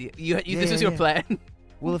your idea? This was your plan?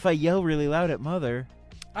 Well, if I yell really loud at Mother...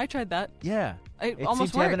 I tried that. Yeah. It seems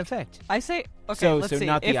almost to worked. have an effect. I say, okay, So let's see.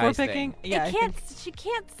 not the if we're eyes picking, thing. yeah, She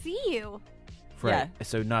can't see you. Right.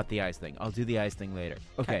 So not the eyes thing. I'll do the eyes thing later.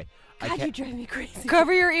 Okay. God, you drive me crazy.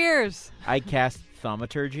 Cover your ears. I cast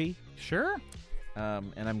Thaumaturgy. Sure.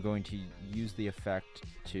 And I'm going to use the effect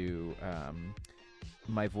to...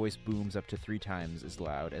 my voice booms up to 3 times as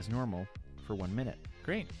loud as normal for 1 minute.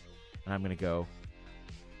 Great. And I'm going to go...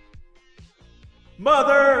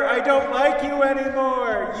 Mother, I don't like you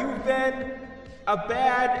anymore. You've been a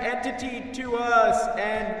bad entity to us,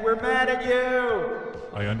 and we're mad at you.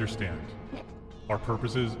 I understand. Our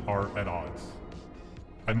purposes are at odds.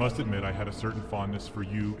 I must admit I had a certain fondness for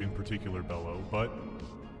you in particular, Bello, but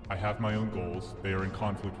I have my own goals. They are in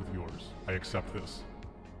conflict with yours. I accept this.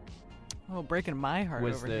 Oh, breaking my heart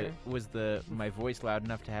over here. Was my voice loud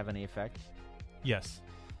enough to have any effect? Yes.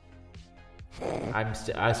 I'm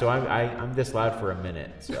this loud for a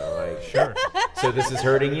minute, so like sure. So this is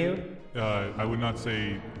hurting you? I would not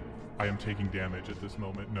say I am taking damage at this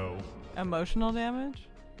moment. No. Emotional damage?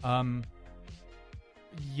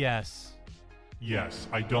 Yes. Yes,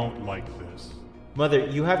 I don't like this. Mother,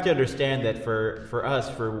 you have to understand that for us,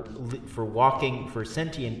 for walking, for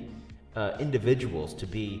sentient individuals to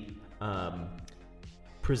be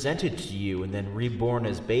presented to you and then reborn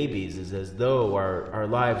as babies is as though our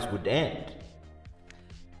lives would end.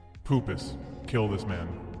 Poopus, kill this man.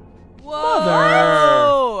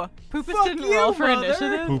 Whoa! Poopus didn't roll for Mother.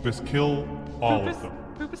 initiative? Poopus, kill all of them.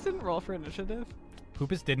 Poopus didn't roll for initiative?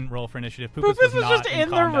 Poopus didn't roll for initiative. Poopus was not just in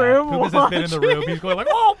the combat. room Poopus has been in the room. He's going like,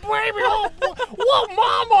 oh, baby, oh, whoa,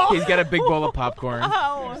 mama. He's got a big bowl of popcorn.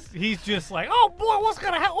 He's just like, oh, boy, what's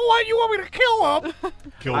going to happen? Oh, you want me to kill him?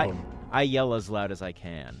 Kill them. I yell as loud as I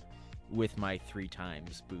can with my 3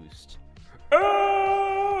 times boost.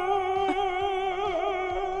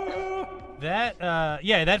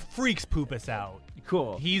 That freaks Poopus out.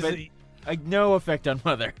 Cool. He's But, no effect on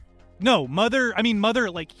Mother. No, Mother,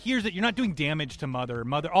 like, here's it. You're not doing damage to Mother.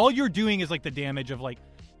 All you're doing is, like, the damage of, like,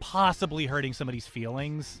 possibly hurting somebody's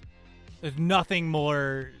feelings. There's nothing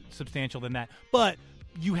more substantial than that. But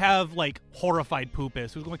you have, like, horrified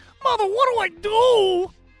Poopus who's going, Mother, what do I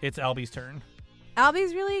do? It's Albie's turn.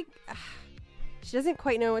 Albie's really... she doesn't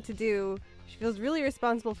quite know what to do. She feels really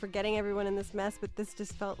responsible for getting everyone in this mess, but this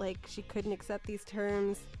just felt like she couldn't accept these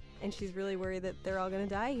terms, and she's really worried that they're all going to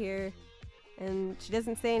die here. And she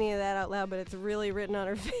doesn't say any of that out loud, but it's really written on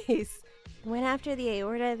her face. Went after the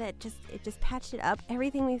aorta that just patched it up.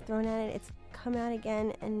 Everything we've thrown at it, it's come out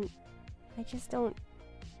again, and I just don't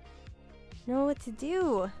know what to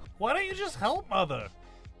do. Why don't you just help Mother?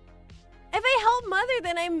 If I help Mother,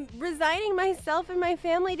 then I'm resigning myself and my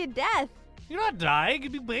family to death. You're not dying.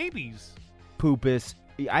 You'd be babies. Poopus,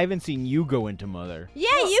 I haven't seen you go into Mother.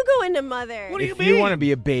 Yeah, you go into Mother. What do you If mean? you want to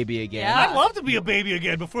be a baby again, I'd love to be a baby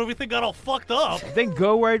again before everything got all fucked up. then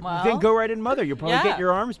go right in Mother. You'll probably get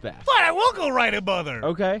your arms back. Fine, I will go right in Mother.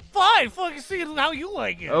 Okay. Fine, fucking see how you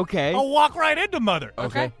like it. Okay. I'll walk right into Mother.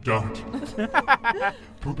 Okay. Don't.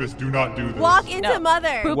 Poopus, do not do this. Walk into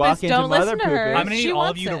Mother. Poopus, Walk into don't Mother, listen to her. Poopus. I'm going to She need all of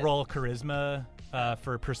wants you to it. roll charisma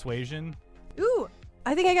for persuasion. Ooh,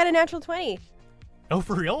 I think I got a natural 20. Oh,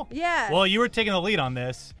 for real? Yeah. Well, you were taking the lead on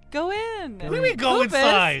this. Go in. What do you mean go Poopus,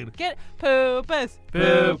 inside? Get Poopus.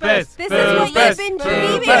 Poopus. This is what you've been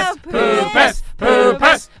dreaming of, Poopus.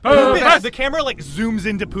 Poopus. The camera like zooms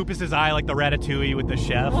into Poopus's eye like the Ratatouille with the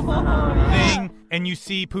chef thing, and you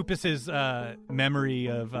see Poopus's memory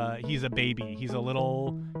of he's a baby. He's a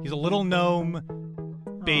little gnome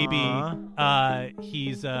baby.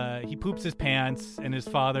 He poops his pants, and his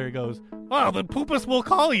father goes, Well, then Poopus will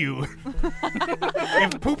call you.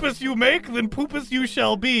 If Poopus you make, then Poopus you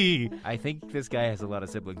shall be. I think this guy has a lot of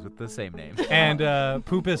siblings with the same name. and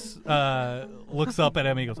Poopus looks up at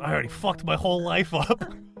him and he goes, I already fucked my whole life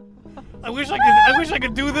up. I wish I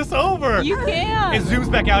could do this over. You can. It zooms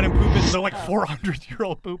back out, and Poopus, the like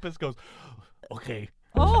 400-year-old Poopus, goes, okay.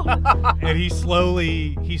 Oh. And he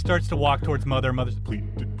starts to walk towards Mother. Mother's, Please,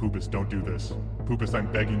 Poopus, don't do this. Poopus,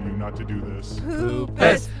 I'm begging you not to do this.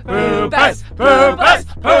 Poopus. Poopus. Poopus.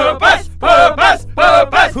 Poopus. Poopus.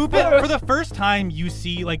 Poopus. Poopus, for the first time, you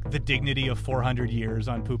see like the dignity of 400 years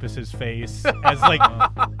on Poopus's face as like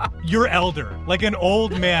your elder, like an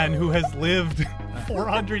old man who has lived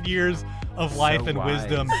 400 years of life and wise.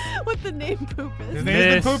 wisdom. With the name Poopus. His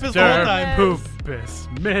name's been Poopus the whole time. Poopus.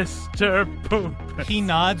 Mr. Poopus. He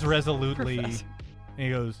nods resolutely, and he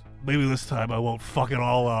goes, maybe this time I won't fuck it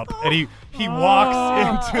all up. And he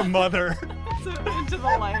walks into Mother. Into the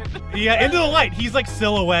light. Yeah, into the light. He's like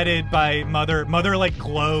silhouetted by Mother. Mother like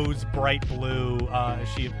glows bright blue.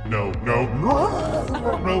 No.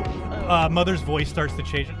 Mother's voice starts to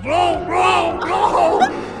change. No!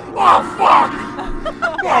 Oh, fuck!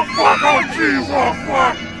 Oh, fuck! Oh, jeez! Oh,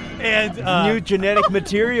 fuck! And new genetic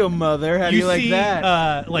material, Mother. How do you like see,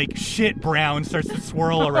 that? like shit brown starts to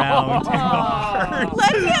swirl around in the heart.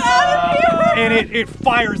 Let's get out of here! And it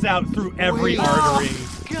fires out through every artery.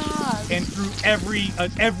 God. And through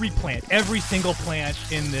every plant, every single plant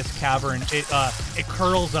in this cavern, it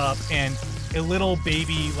curls up, and a little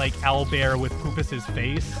baby like owlbear with Poopus's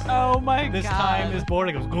face. Oh my This God. time is born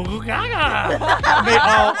and goes goo goo gaga. They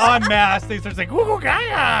all en masse. They start saying goo goo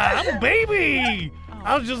gaga. I'm a baby.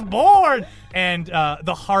 I was just born. And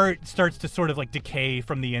the heart starts to sort of like decay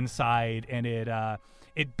from the inside, and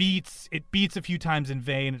it beats a few times in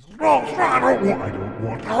vain. It's,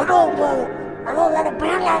 I don't want to be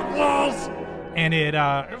like this. and it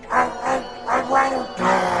I'd rather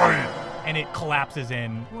die. and it collapses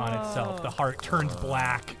in on itself. The heart turns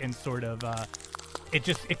black and sort of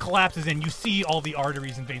it collapses in. You see all the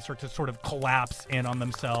arteries and veins start to sort of collapse in on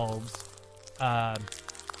themselves.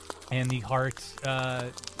 And the heart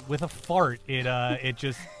with a fart, it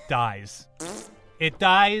just dies. It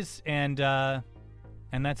dies, and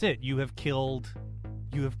that's it. You have killed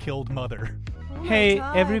You have killed Mother. Oh Hey,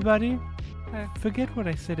 God. everybody. Forget what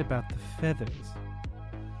I said about the feathers.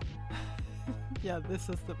 Yeah, this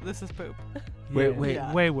is poop. Wait, Yeah,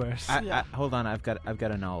 wait. way worse. Hold on, I've got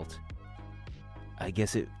an alt. I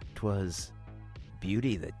guess it was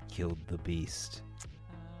Beauty that killed the beast.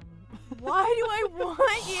 Why do I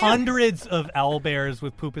want you? Hundreds of owlbears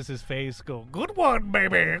with Poopus's face go, "Good one,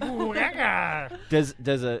 baby." Ooh, yeah. Does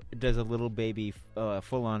a little baby,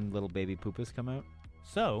 full on little baby Poopus come out?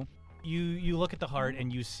 So you look at the heart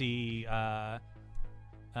and you see Get up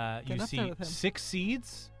there with him. 6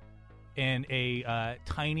 seeds and a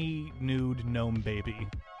tiny nude gnome baby.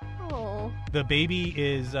 Oh. The baby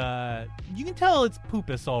is you can tell it's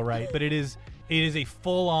Poopus all right, but it is a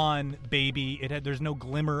full-on baby. There's no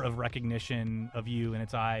glimmer of recognition of you in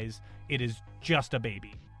its eyes. It is just a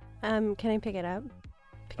baby. Can I pick it up?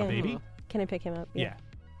 A baby? Can I pick him up? Yeah.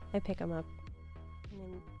 I pick him up.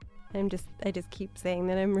 And I just keep saying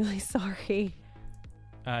that I'm really sorry.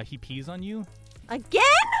 He pees on you. Again?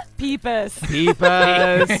 Peepus.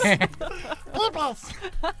 Peepus. Peepus.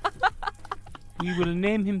 We will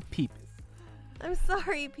name him Peepus. I'm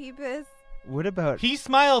sorry, Peepus. What about... He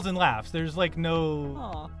smiles and laughs. There's like no...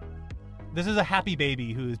 Aw. This is a happy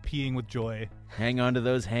baby who is peeing with joy. Hang on to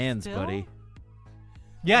those hands, Still? buddy.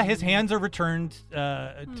 Yeah, his hands are returned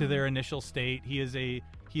to their initial state. He is a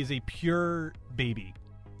pure baby.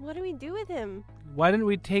 What do we do with him? Why don't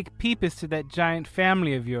we take Peepus to that giant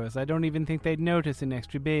family of yours? I don't even think they'd notice an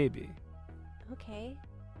extra baby. Okay.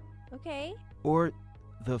 Okay. Or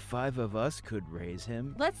the 5 of us could raise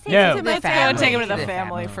him. Let's take No. him to my Let's go family. take him to the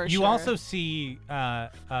family for You sure. also see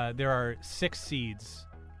there are 6 seeds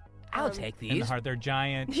I'll take in the these. heart. They're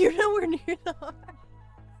giant. You're nowhere near the heart.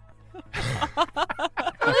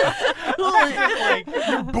 Like,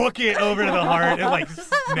 you book it over to the heart and like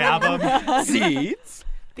snap them. Seeds?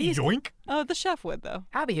 These, Yoink. Oh, the chef would though.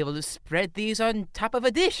 I'll be able to spread these on top of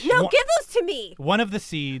a dish. No, Wha- give those to me. One of the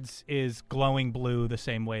seeds is glowing blue the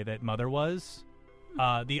same way that Mother was.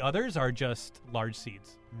 The others are just large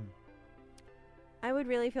seeds. I would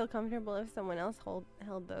really feel comfortable if someone else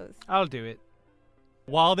held those. I'll do it.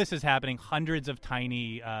 While this is happening, hundreds of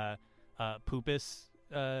tiny Poopus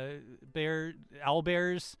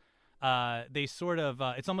owlbears, they sort of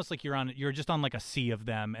it's almost like you're just on like a sea of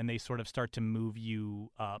them, and they sort of start to move you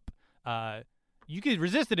up. You could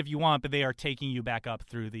resist it if you want, but they are taking you back up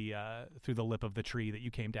through the lip of the tree that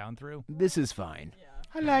you came down through. This is fine.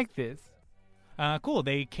 I like this. Cool.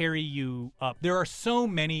 They carry you up. There are so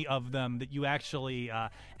many of them that you actually,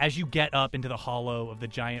 as you get up into the hollow of the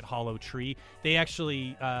giant hollow tree, they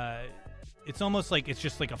actually, it's almost like it's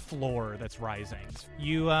just like a floor that's rising.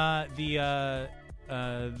 You, the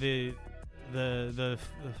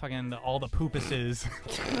fucking all the Poopuses,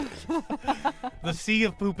 the sea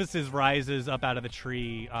of Poopuses rises up out of the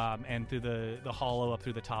tree, and through the hollow up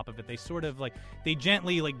through the top of it. They sort of like they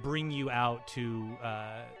gently like bring you out to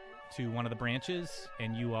one of the branches,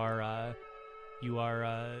 and you are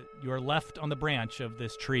left on the branch of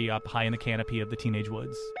this tree up high in the canopy of the Teenage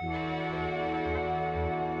Woods.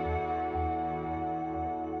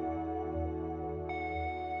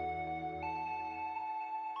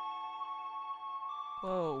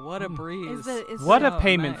 Whoa, what a breeze. What a so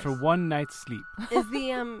payment nice. for one night's sleep. Is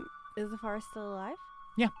the forest still alive?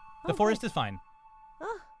 Yeah, the Oh, forest good. is fine.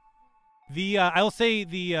 Oh. I'll say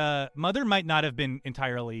the Mother might not have been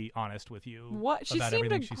entirely honest with you. What? She about seemed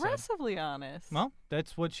everything she said. aggressively honest. Well,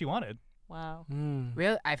 that's what she wanted. Wow.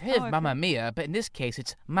 Well, I've heard Oh, of Mamma Mia, but in this case,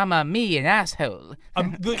 it's Mamma Me, an asshole.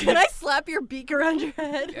 Can I slap your beak around your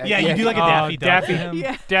head? Yeah, you do like a Daffy Duck to him.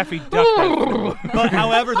 Yeah. Daffy Duck. But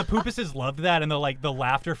however, the Poopuses loved that, and the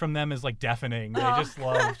laughter from them is like deafening. They just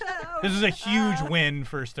loved. This is a huge win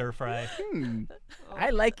for Stir Fry.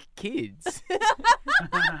 I like kids.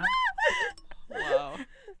 Wow.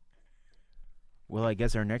 Well, I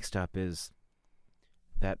guess our next stop is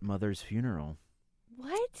that mother's funeral.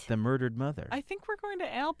 What? The murdered mother. I think we're going to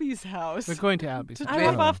Albie's house. We're going to Albie's to house.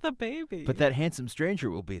 drop Oh. off the baby. But that handsome stranger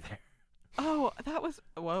will be there. Oh, that was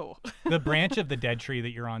whoa. The branch of the dead tree that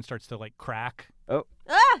you're on starts to like crack Oh.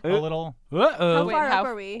 Ah! a little. Uh-oh. How Wait, far how- up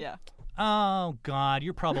are we? Yeah. Oh God,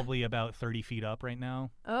 you're probably about 30 feet up right now.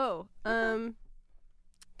 Oh,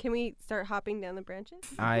 can we start hopping down the branches?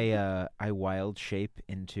 I wild shape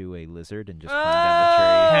into a lizard and just climb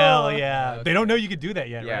down Hell yeah! They don't know you could do that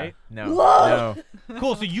yet, the tree. right? No. Whoa! No.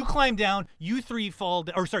 Cool. So you climb down. You two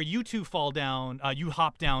fall down. You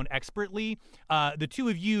hop down expertly. The two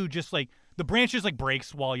of you just like the branches like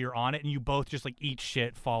breaks while you're on it, and you both just like eat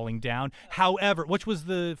shit falling down. However, which was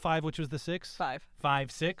the 5? Which was the 6? 5.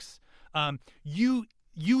 5, 6. You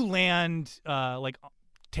land like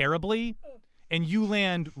terribly, and you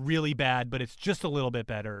land really bad, but it's just a little bit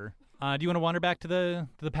better. Do you want to wander back to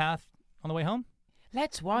the path on the way home?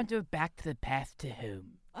 Let's wander back to the path to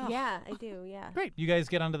home. Oh. Yeah, I do, yeah. Great. You guys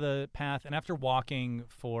get onto the path, and after walking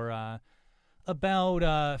for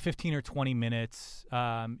about 15 or 20 minutes,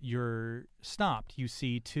 you're stopped. You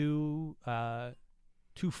see two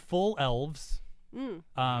full elves,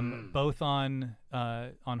 both on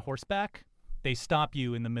horseback. They stop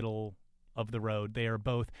you in the middle of the road.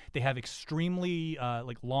 They have extremely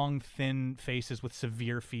long, thin faces with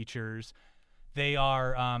severe features. They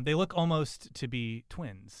look almost to be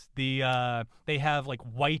twins. They have like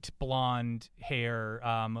white blonde hair.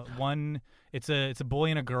 It's a boy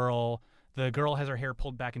and a girl. The girl has her hair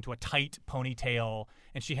pulled back into a tight ponytail,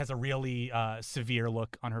 and she has a really severe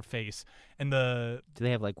look on her face. And do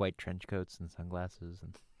they have like white trench coats and sunglasses?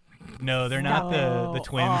 No, they're not the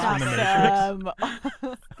twins from the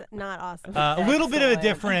Matrix. Not awesome. A little bit of a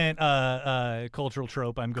different cultural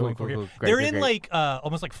trope I'm going for here. Great, they're great, in great.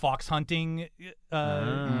 almost like fox hunting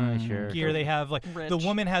sure. gear. They have Rich. the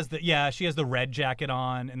woman has she has the red jacket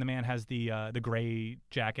on, and the man has the gray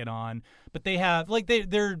jacket on. But they have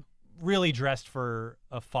they're really dressed for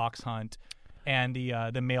a fox hunt, and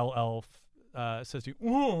the male elf says to you,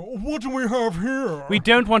 "Oh, what do we have here?" We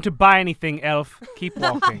don't want to buy anything, elf. Keep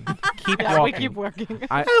walking. Keep walking. We keep working.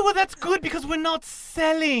 Well, that's good because we're not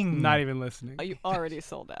selling. Not even listening. Oh, you already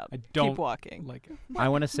sold out. I don't keep walking. like it. I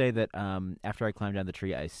want to say that after I climbed down the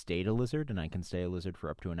tree, I stayed a lizard, and I can stay a lizard for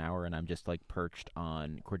up to an hour, and I'm just like perched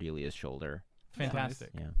on Cordelia's shoulder. Fantastic.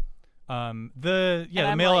 Yeah. The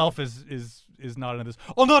male elf is not into this.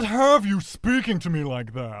 I'll not have you speaking to me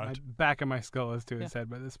like that. Back of my skull is to his head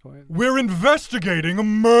by this point. We're investigating a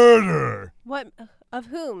murder. What? Of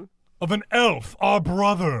whom? Of an elf, our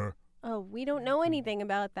brother. Oh, we don't know anything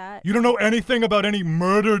about that. You don't know anything about any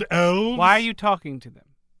murdered elves? Why are you talking to them?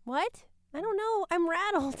 What? I don't know. I'm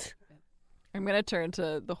rattled. I'm going to turn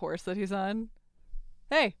to the horse that he's on.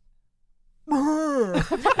 Hey.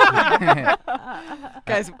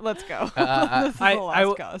 Guys, let's go. This is the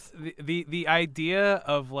last cause. The idea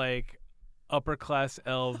of like upper class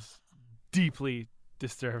elves deeply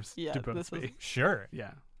disturbs Dubrovsky. Sure.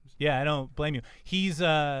 Yeah, I don't blame you. He's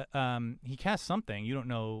he casts something, you don't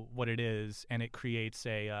know what it is, and it creates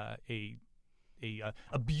a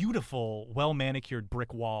beautiful, well manicured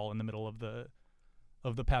brick wall in the middle of the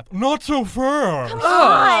path. Not so fair. Come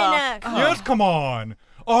on. Yes, come on.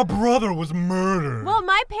 Our brother was murdered. Well,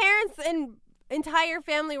 my parents and entire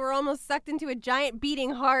family were almost sucked into a giant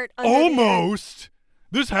beating heart. Almost.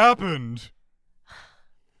 This happened.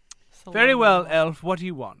 Very well, elf. What do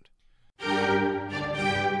you want?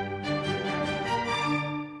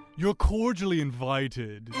 You're cordially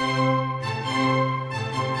invited to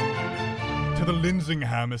the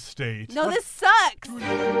Linsingham estate. No, this sucks.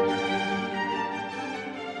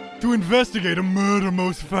 To investigate a murder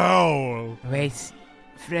most foul. Wait,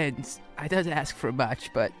 friends, I don't ask for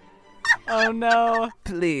much, but... Oh, no.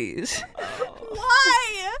 Please.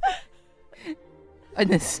 Why?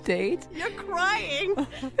 An estate? You're crying.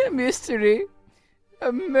 A mystery.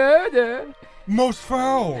 A murder. Most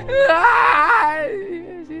foul.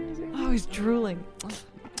 Oh, he's drooling.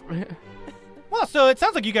 Well, so it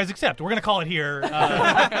sounds like you guys accept. We're going to call it here for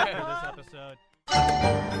this episode.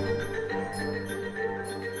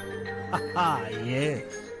 Ah, yes.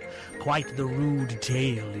 Quite the rude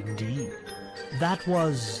tale indeed. That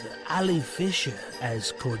was Ali Fisher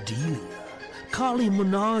as Cordelia, Carly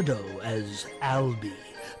Monardo as Albie,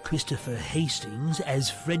 Christopher Hastings as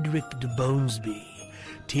Frederick de Bonesby,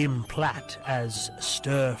 Tim Platt as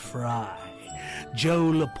Stir Fry, Joe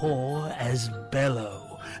Lepore as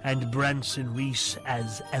Bello, and Branson Reese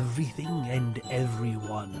as everything and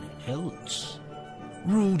everyone else.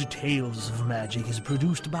 Rude Tales of Magic is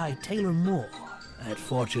produced by Taylor Moore at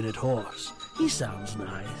Fortunate Horse. He sounds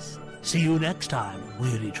nice. See you next time,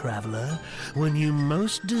 weary traveler, when you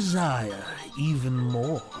most desire even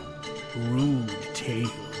more Rude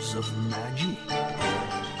Tales of Magic.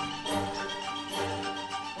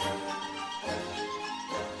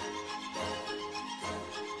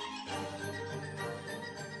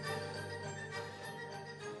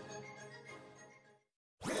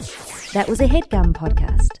 That was a HeadGum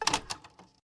podcast.